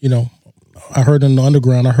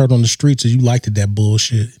underground. I heard on the streets that you liked that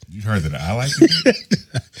bullshit. You heard that I liked it?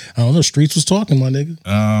 I don't know. Streets was talking, my nigga.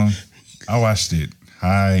 I watched it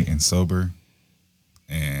high and sober,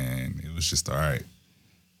 and it was just all right.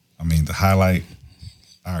 I mean, the highlight.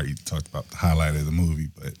 I already talked about the highlight of the movie,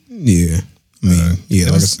 but yeah, I mean, yeah,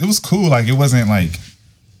 it was cool. Like, it wasn't like.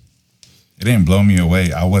 It didn't blow me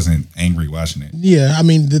away. I wasn't angry watching it. Yeah, I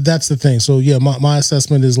mean, that's the thing. So, yeah, my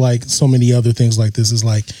assessment is like so many other things like this is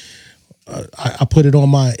like, I put it on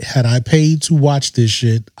my, had I paid to watch this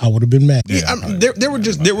shit, I would have been mad. Yeah, there were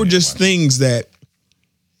just things that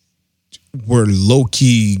were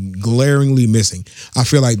low-key, glaringly missing. I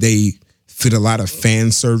feel like they fit a lot of fan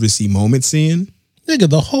servicey moments in. Nigga,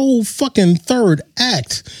 the whole fucking third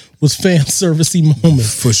act was fan servicey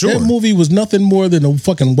moments. For sure. That movie was nothing more than a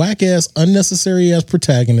fucking whack ass, unnecessary ass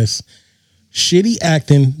protagonist. Shitty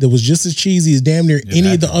acting that was just as cheesy as damn near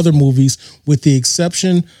any of the other movies, with the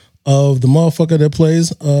exception of the motherfucker that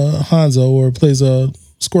plays Hanzo or plays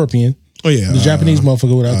Scorpion. Oh yeah, the Japanese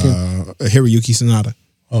motherfucker without Hiroyuki Sanada.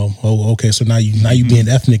 Oh, okay. So now you being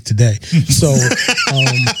ethnic today. So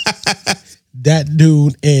that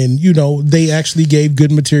dude, and you know, they actually gave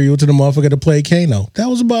good material to the motherfucker to play Kano. That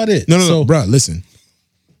was about it. No, bro, listen.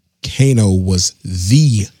 Kano was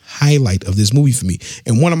the highlight of this movie for me.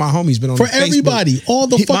 And one of my homies been on for Facebook. Everybody, all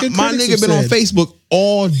the fucking my nigga been on Facebook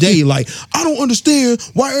all day. Like, I don't understand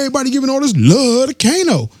why everybody giving all this love to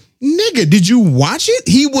Kano. Nigga, did you watch it?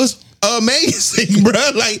 He was amazing, bro.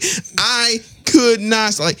 Like, I could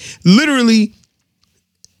not, like, literally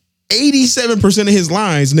 87% of his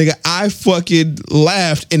lines, nigga, I fucking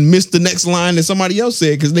laughed and missed the next line that somebody else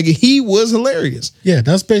said, because nigga, he was hilarious. Yeah,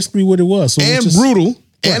 that's basically what it was. So and brutal.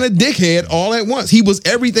 And a dickhead all at once. He was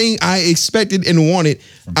everything I expected and wanted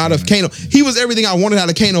out of Kano. He was everything I wanted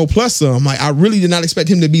out of Kano plus some. Like, I really did not expect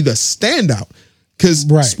him to be the standout.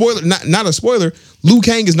 Because spoiler, not a spoiler, Liu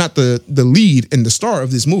Kang is not the lead and the star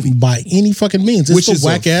of this movie by any fucking means. It's a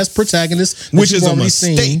whack ass protagonist, which is a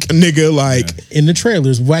mistake, nigga. Like in the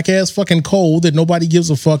trailers, whack ass fucking Cole that nobody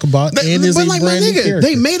gives a fuck about, and is a brand new character.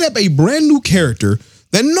 They made up a brand new character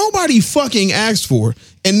that nobody fucking asked for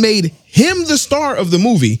and made him the star of the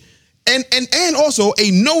movie, and also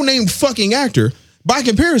a no name fucking actor. By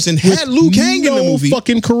comparison, had Liu Kang in the movie,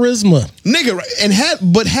 fucking charisma, nigga, right? And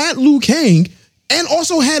had Liu Kang. And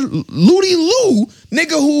also had Ludi Liu,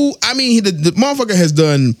 nigga, who, I mean, the motherfucker has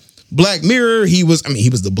done Black Mirror. He was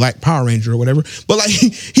the Black Power Ranger or whatever. But like,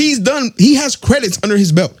 he has credits under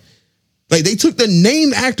his belt. Like, they took the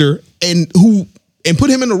named actor and put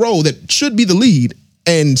him in a role that should be the lead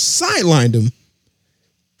and sidelined him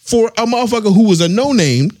for a motherfucker who was a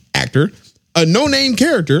no-name actor, a no-name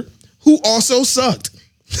character who also sucked.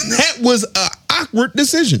 That was an awkward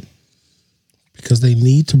decision. Because they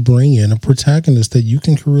need to bring in a protagonist that you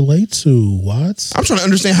can relate to, Watts. I'm trying to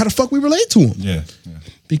understand how the fuck we relate to him. Yeah.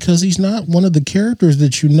 Because he's not one of the characters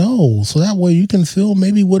that you know. So that way you can feel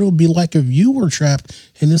maybe what it would be like if you were trapped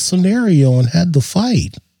in this scenario and had to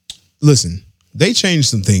fight. Listen, they changed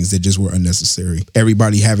some things that just were unnecessary.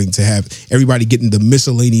 Everybody getting the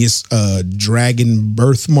miscellaneous dragon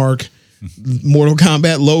birthmark Mortal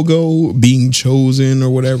Kombat logo being chosen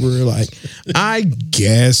or whatever. Like, I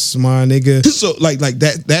guess, my nigga. So like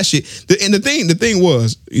that shit. And the thing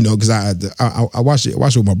was, you know, because I watched it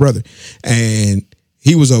with my brother, and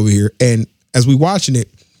he was over here, and as we watching it,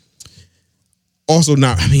 also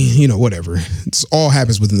not, I mean, you know, whatever. It's all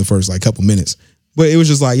happens within the first like couple minutes. But it was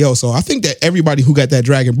just like, yo, so I think that everybody who got that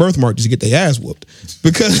dragon birthmark just get their ass whooped.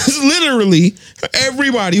 Because literally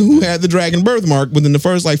everybody who had the dragon birthmark within the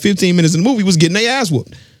first like 15 minutes of the movie was getting their ass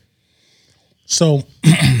whooped. So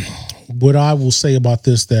what I will say about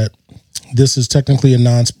this, that this is technically a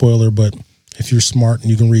non-spoiler, but if you're smart and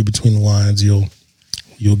you can read between the lines, you'll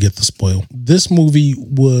get the spoil. This movie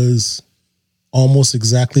was almost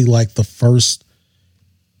exactly like the first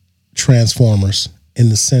Transformers in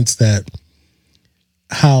the sense that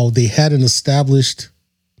how they had an established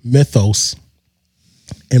mythos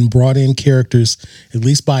and brought in characters, at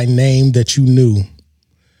least by name, that you knew.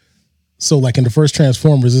 So like in the first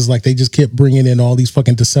Transformers, it's like they just kept bringing in all these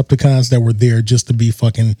fucking Decepticons that were there just to be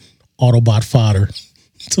fucking Autobot fodder,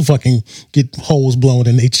 to fucking get holes blown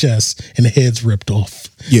in their chests and the heads ripped off.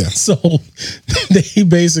 Yeah. So they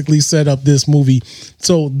basically set up this movie.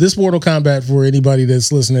 So this Mortal Kombat, for anybody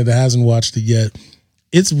that's listening that hasn't watched it yet,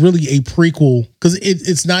 it's really a prequel because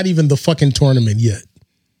it's not even the fucking tournament yet.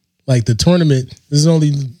 Like the tournament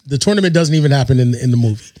doesn't even happen in the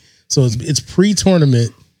movie. So it's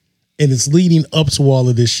pre-tournament and it's leading up to all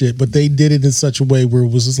of this shit. But they did it in such a way where it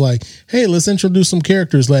was just like, hey, let's introduce some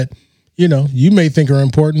characters that, you know, you may think are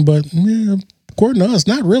important, but yeah, according to us,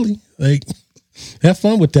 not really. Like, have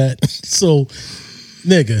fun with that. So,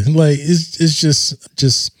 nigga, like it's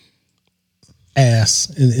just ass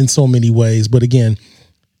in so many ways. But again,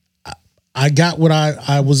 I got what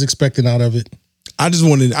I was expecting out of it. I just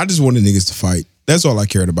wanted niggas to fight. That's all I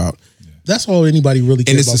cared about. That's all anybody really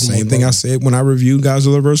cared about. And it's the same thing I said when I reviewed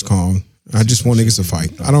Godzilla vs. Kong. I just want niggas to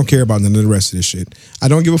fight. I don't care about none of the rest of this shit. I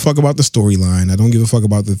don't give a fuck about the storyline. I don't give a fuck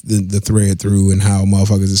about the thread through and how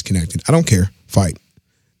motherfuckers is connected. I don't care. Fight.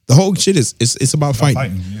 The whole shit it's about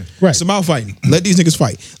fighting. Yeah. Right. It's about fighting. Let these niggas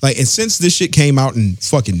fight. Like, and since this shit came out in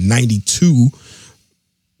fucking 92,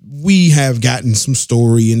 we have gotten some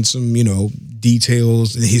story and some, you know,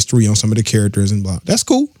 details and history on some of the characters and blah. That's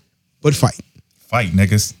cool, but fight. Fight,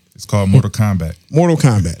 niggas. It's called Mortal Kombat. Mortal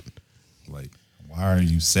Kombat. Like, why are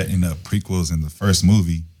you setting up prequels in the first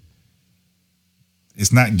movie?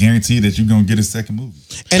 It's not guaranteed that you're going to get a second movie.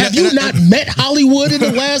 And have you not met Hollywood in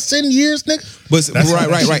the last 10 years, nigga? But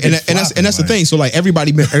right. And that's the thing. So like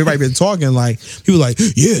everybody been talking, like people like,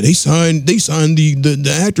 yeah, they signed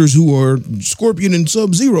the actors who are Scorpion and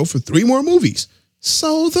Sub-Zero for 3 more movies.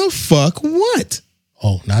 So the fuck what?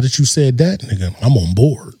 Oh, now that you said that, nigga, I'm on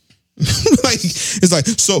board. Like it's like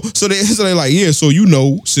so they're like, yeah, so you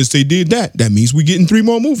know, since they did that means we getting 3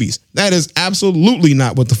 more movies. That is absolutely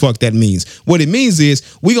not what the fuck that means. What it means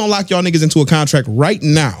is we gonna lock y'all niggas into a contract right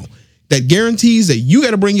now that guarantees that you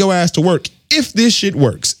gotta bring your ass to work if this shit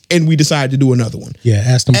works and we decide to do another one. Yeah,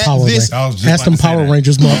 ask them Power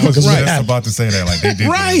Rangers motherfuckers. I was just about to say that. Like, they did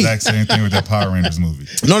the exact same thing with that Power Rangers movie.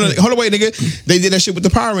 No, hold on, wait, nigga. They did that shit with the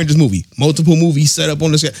Power Rangers movie. Multiple movies set up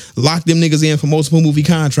on this, lock them niggas in for multiple movie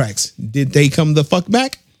contracts. Did they come the fuck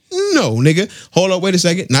back? No, nigga. Hold up, wait a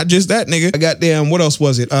second. Not just that, nigga. Goddamn, what else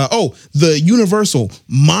was it? The Universal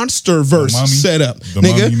Monsterverse setup.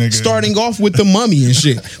 Nigga. Starting off with the Mummy and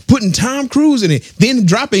shit. Putting Tom Cruise in it. Then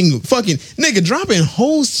dropping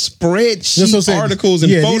whole spreadsheet articles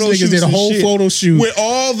and photo shoots. Did a whole photo shoot with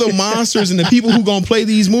all the monsters and the people who gonna play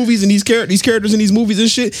these movies and these characters in these movies and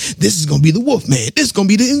shit. This is gonna be the Wolfman. This is gonna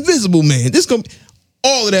be the Invisible Man.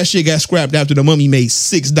 All of that shit got scrapped after the Mummy made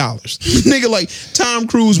 $6. Nigga, like, Tom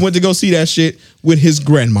Cruise went to go see that shit with his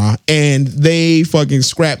grandma, and they fucking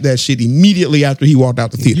scrapped that shit immediately after he walked out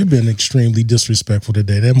the theater. You've been extremely disrespectful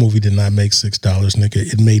today. That movie did not make $6, nigga.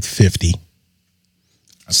 It made 50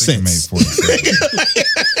 cents. It made 47.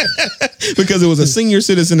 Because it was a senior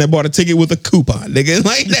citizen that bought a ticket with a coupon, nigga.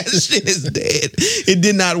 Like, that shit is dead. It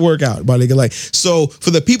did not work out, my nigga. Like, so for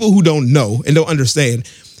the people who don't know and don't understand,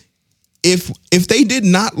 if they did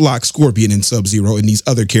not lock Scorpion and Sub-Zero and these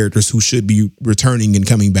other characters who should be returning and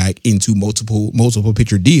coming back into multiple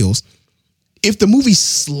picture deals, if the movies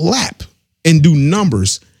slap and do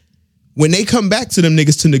numbers, when they come back to them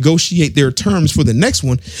niggas to negotiate their terms for the next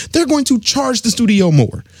one, they're going to charge the studio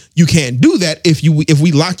more. You can't do that if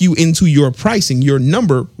we lock you into your pricing, your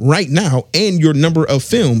number right now, and your number of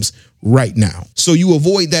films right now. So you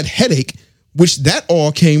avoid that headache, which that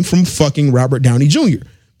all came from fucking Robert Downey Jr.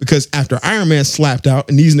 Because after Iron Man slapped out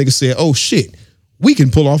and these niggas said, oh shit, we can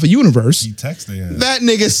pull off a universe. He texted that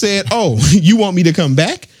nigga said, oh, you want me to come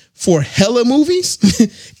back for hella movies?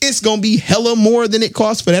 It's going to be hella more than it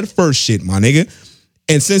cost for that first shit, my nigga.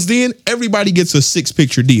 And since then, everybody gets a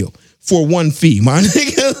 6-picture deal for one fee, my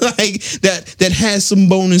nigga. Like, that has some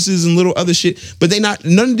bonuses and little other shit, but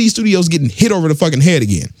none of these studios getting hit over the fucking head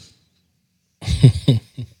again.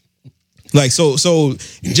 Like, so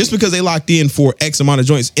just because they locked in for X amount of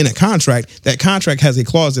joints in a contract, that contract has a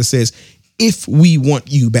clause that says, if we want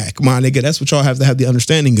you back, my nigga, that's what y'all have to have the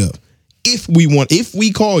understanding of. If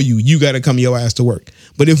we call you, you got to come your ass to work.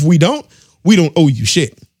 But if we don't owe you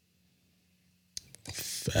shit.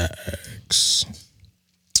 Facts.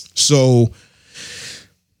 So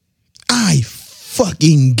I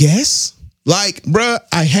fucking guess, like, bruh,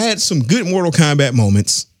 I had some good Mortal Kombat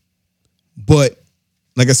moments, but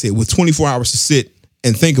like I said, with 24 hours to sit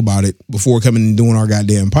and think about it before coming and doing our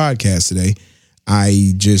goddamn podcast today,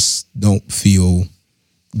 I just don't feel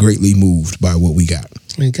greatly moved by what we got.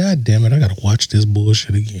 I mean, God damn it, I gotta watch this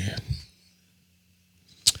bullshit again.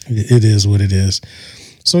 It is what it is.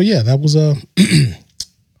 So yeah, that was our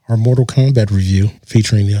Mortal Kombat review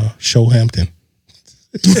featuring Show Hampton.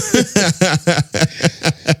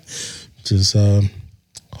 Just a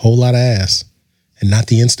whole lot of ass, and not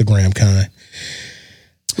the Instagram kind.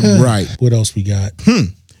 Right. What else we got?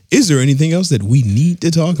 Is there anything else that we need to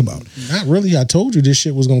talk about? Not really. I told you this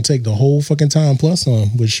shit was going to take the whole fucking time plus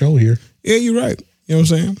with Show here. Yeah, you're right. You know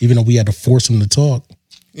what I'm saying? Even though we had to force him to talk.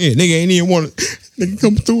 Yeah, nigga ain't even want to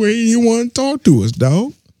come through and he didn't want to talk to us,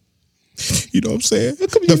 dog. You know what I'm saying? How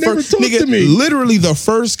come you never talked to me? Literally the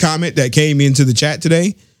first comment that came into the chat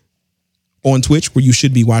today on Twitch, where you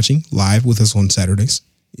should be watching live with us on Saturdays.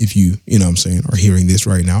 If you know what I'm saying, are hearing this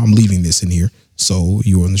right now, I'm leaving this in here. So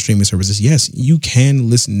you're on the streaming services. Yes, you can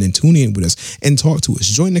listen and tune in with us and talk to us.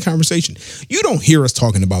 Join the conversation. You don't hear us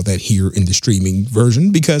talking about that here in the streaming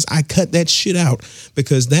version because I cut that shit out,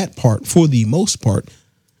 because that part, for the most part,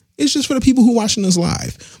 is just for the people who are watching us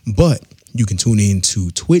live. But you can tune in to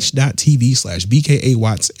twitch.tv/BKA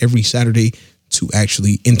Watts every Saturday to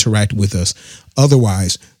actually interact with us.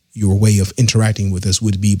 Otherwise, your way of interacting with us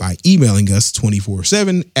would be by emailing us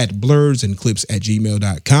 24/7 at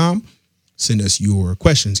blerdsandclips@gmail.com. Send us your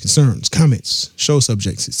questions, concerns, comments, show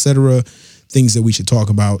subjects, etc., things that we should talk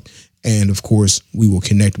about. And of course, we will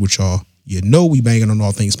connect with y'all. You know we banging on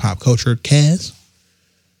all things pop culture. Kaz,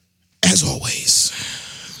 as always.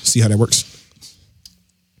 See how that works?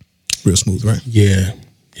 Real smooth, right? Yeah.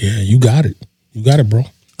 You got it. You got it, bro.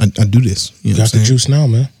 I do this. You got the juice now,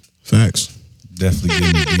 man. Facts. Definitely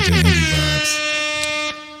giving me DJ Andy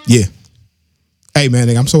vibes. Yeah. Hey, man,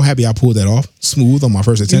 I'm so happy I pulled that off smooth on my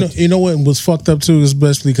first attempt. You know what was fucked up too,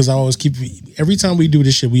 especially because I always every time we do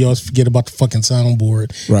this shit, we always forget about the fucking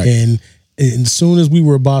soundboard. Right. And as soon as we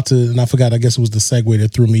were about to, and I forgot, I guess it was the segue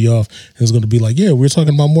that threw me off. It was going to be like, yeah, we're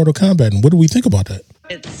talking about Mortal Kombat, and what do we think about that?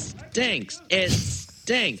 It stinks. It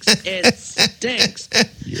stinks. It stinks.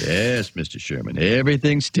 Yes, Mr. Sherman,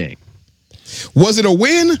 everything stinks. Was it a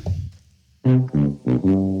win?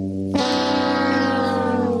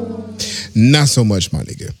 Not so much, my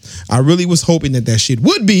nigga. I really was hoping that shit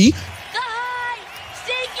would be.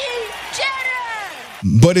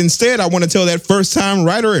 But instead, I want to tell that first-time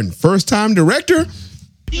writer and first-time director.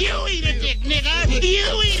 You eat a dick, nigga.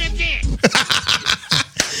 You eat a dick.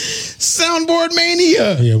 soundboard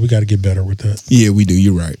mania. Yeah, we got to get better with that. Yeah, we do.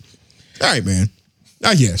 You're right. All right, man.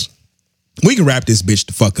 Yes. We can wrap this bitch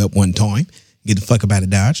the fuck up one time. Get the fuck up out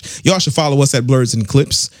of Dodge. Y'all should follow us at Blurs and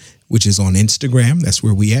Clips, which is on Instagram. That's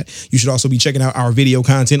where we at. You should also be checking out our video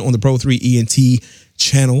content on the Pro 3 ENT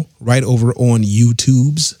channel right over on the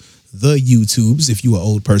YouTubes, if you an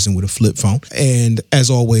old person with a flip phone. And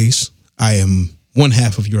as always, I am one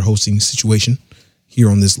half of your hosting situation here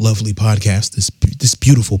on this lovely podcast, this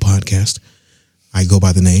beautiful podcast. I go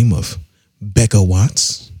by the name of Becca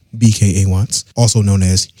Watts, BKA Watts, also known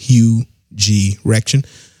as Hugh G. Rection,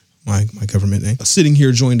 my government name. Sitting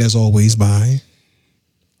here joined as always by...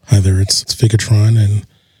 Hi there, it's Figatron, and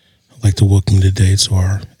I'd like to welcome you today to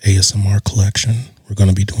our ASMR collection. We're going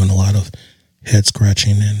to be doing a lot of head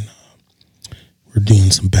scratching, and we're doing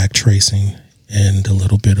some back tracing and a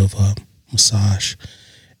little bit of a massage.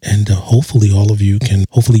 And hopefully your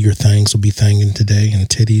thangs will be thanging today, and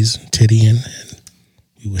tittying, and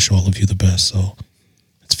we wish all of you the best. So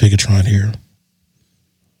it's Figatron here,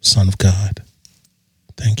 Son of God.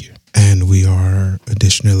 Thank you. And we are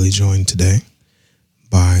additionally joined today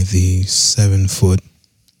by the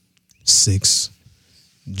 7'6"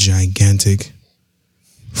 gigantic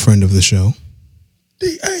friend of the show,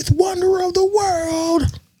 the eighth wonder of the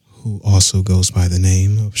world, who also goes by the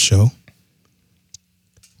name of Show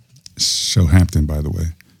Hampton, by the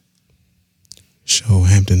way. Show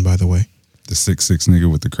Hampton, by the way. The 6'6"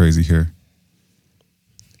 nigga with the crazy hair.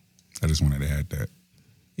 I just wanted to add that.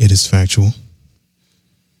 It is factual.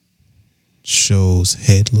 Show's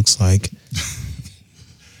head looks like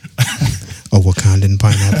a Wakandan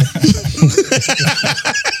pineapple.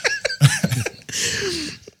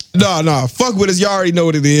 No, fuck with us. Y'all already know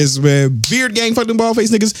what it is, man. Beard gang, fuck them bald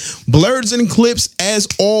face niggas. Blurs and Clips, as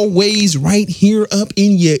always, right here up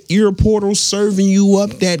in your ear portal, serving you up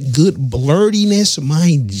that good blurdiness,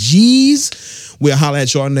 my G's. We'll holler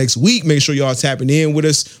at y'all next week. Make sure y'all tapping in with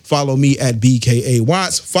us. Follow me at BKA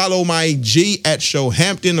Watts. Follow my G at Show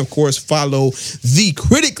Hampton. Of course, follow the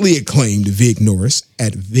critically acclaimed Vig Norris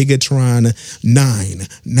at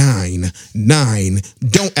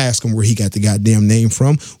Vigatron999. Don't ask him where he got the goddamn name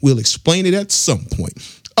from. We'll explain it at some point.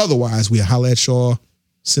 Otherwise, we'll holler at y'all.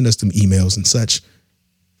 Send us some emails and such.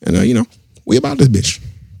 And, we about this bitch.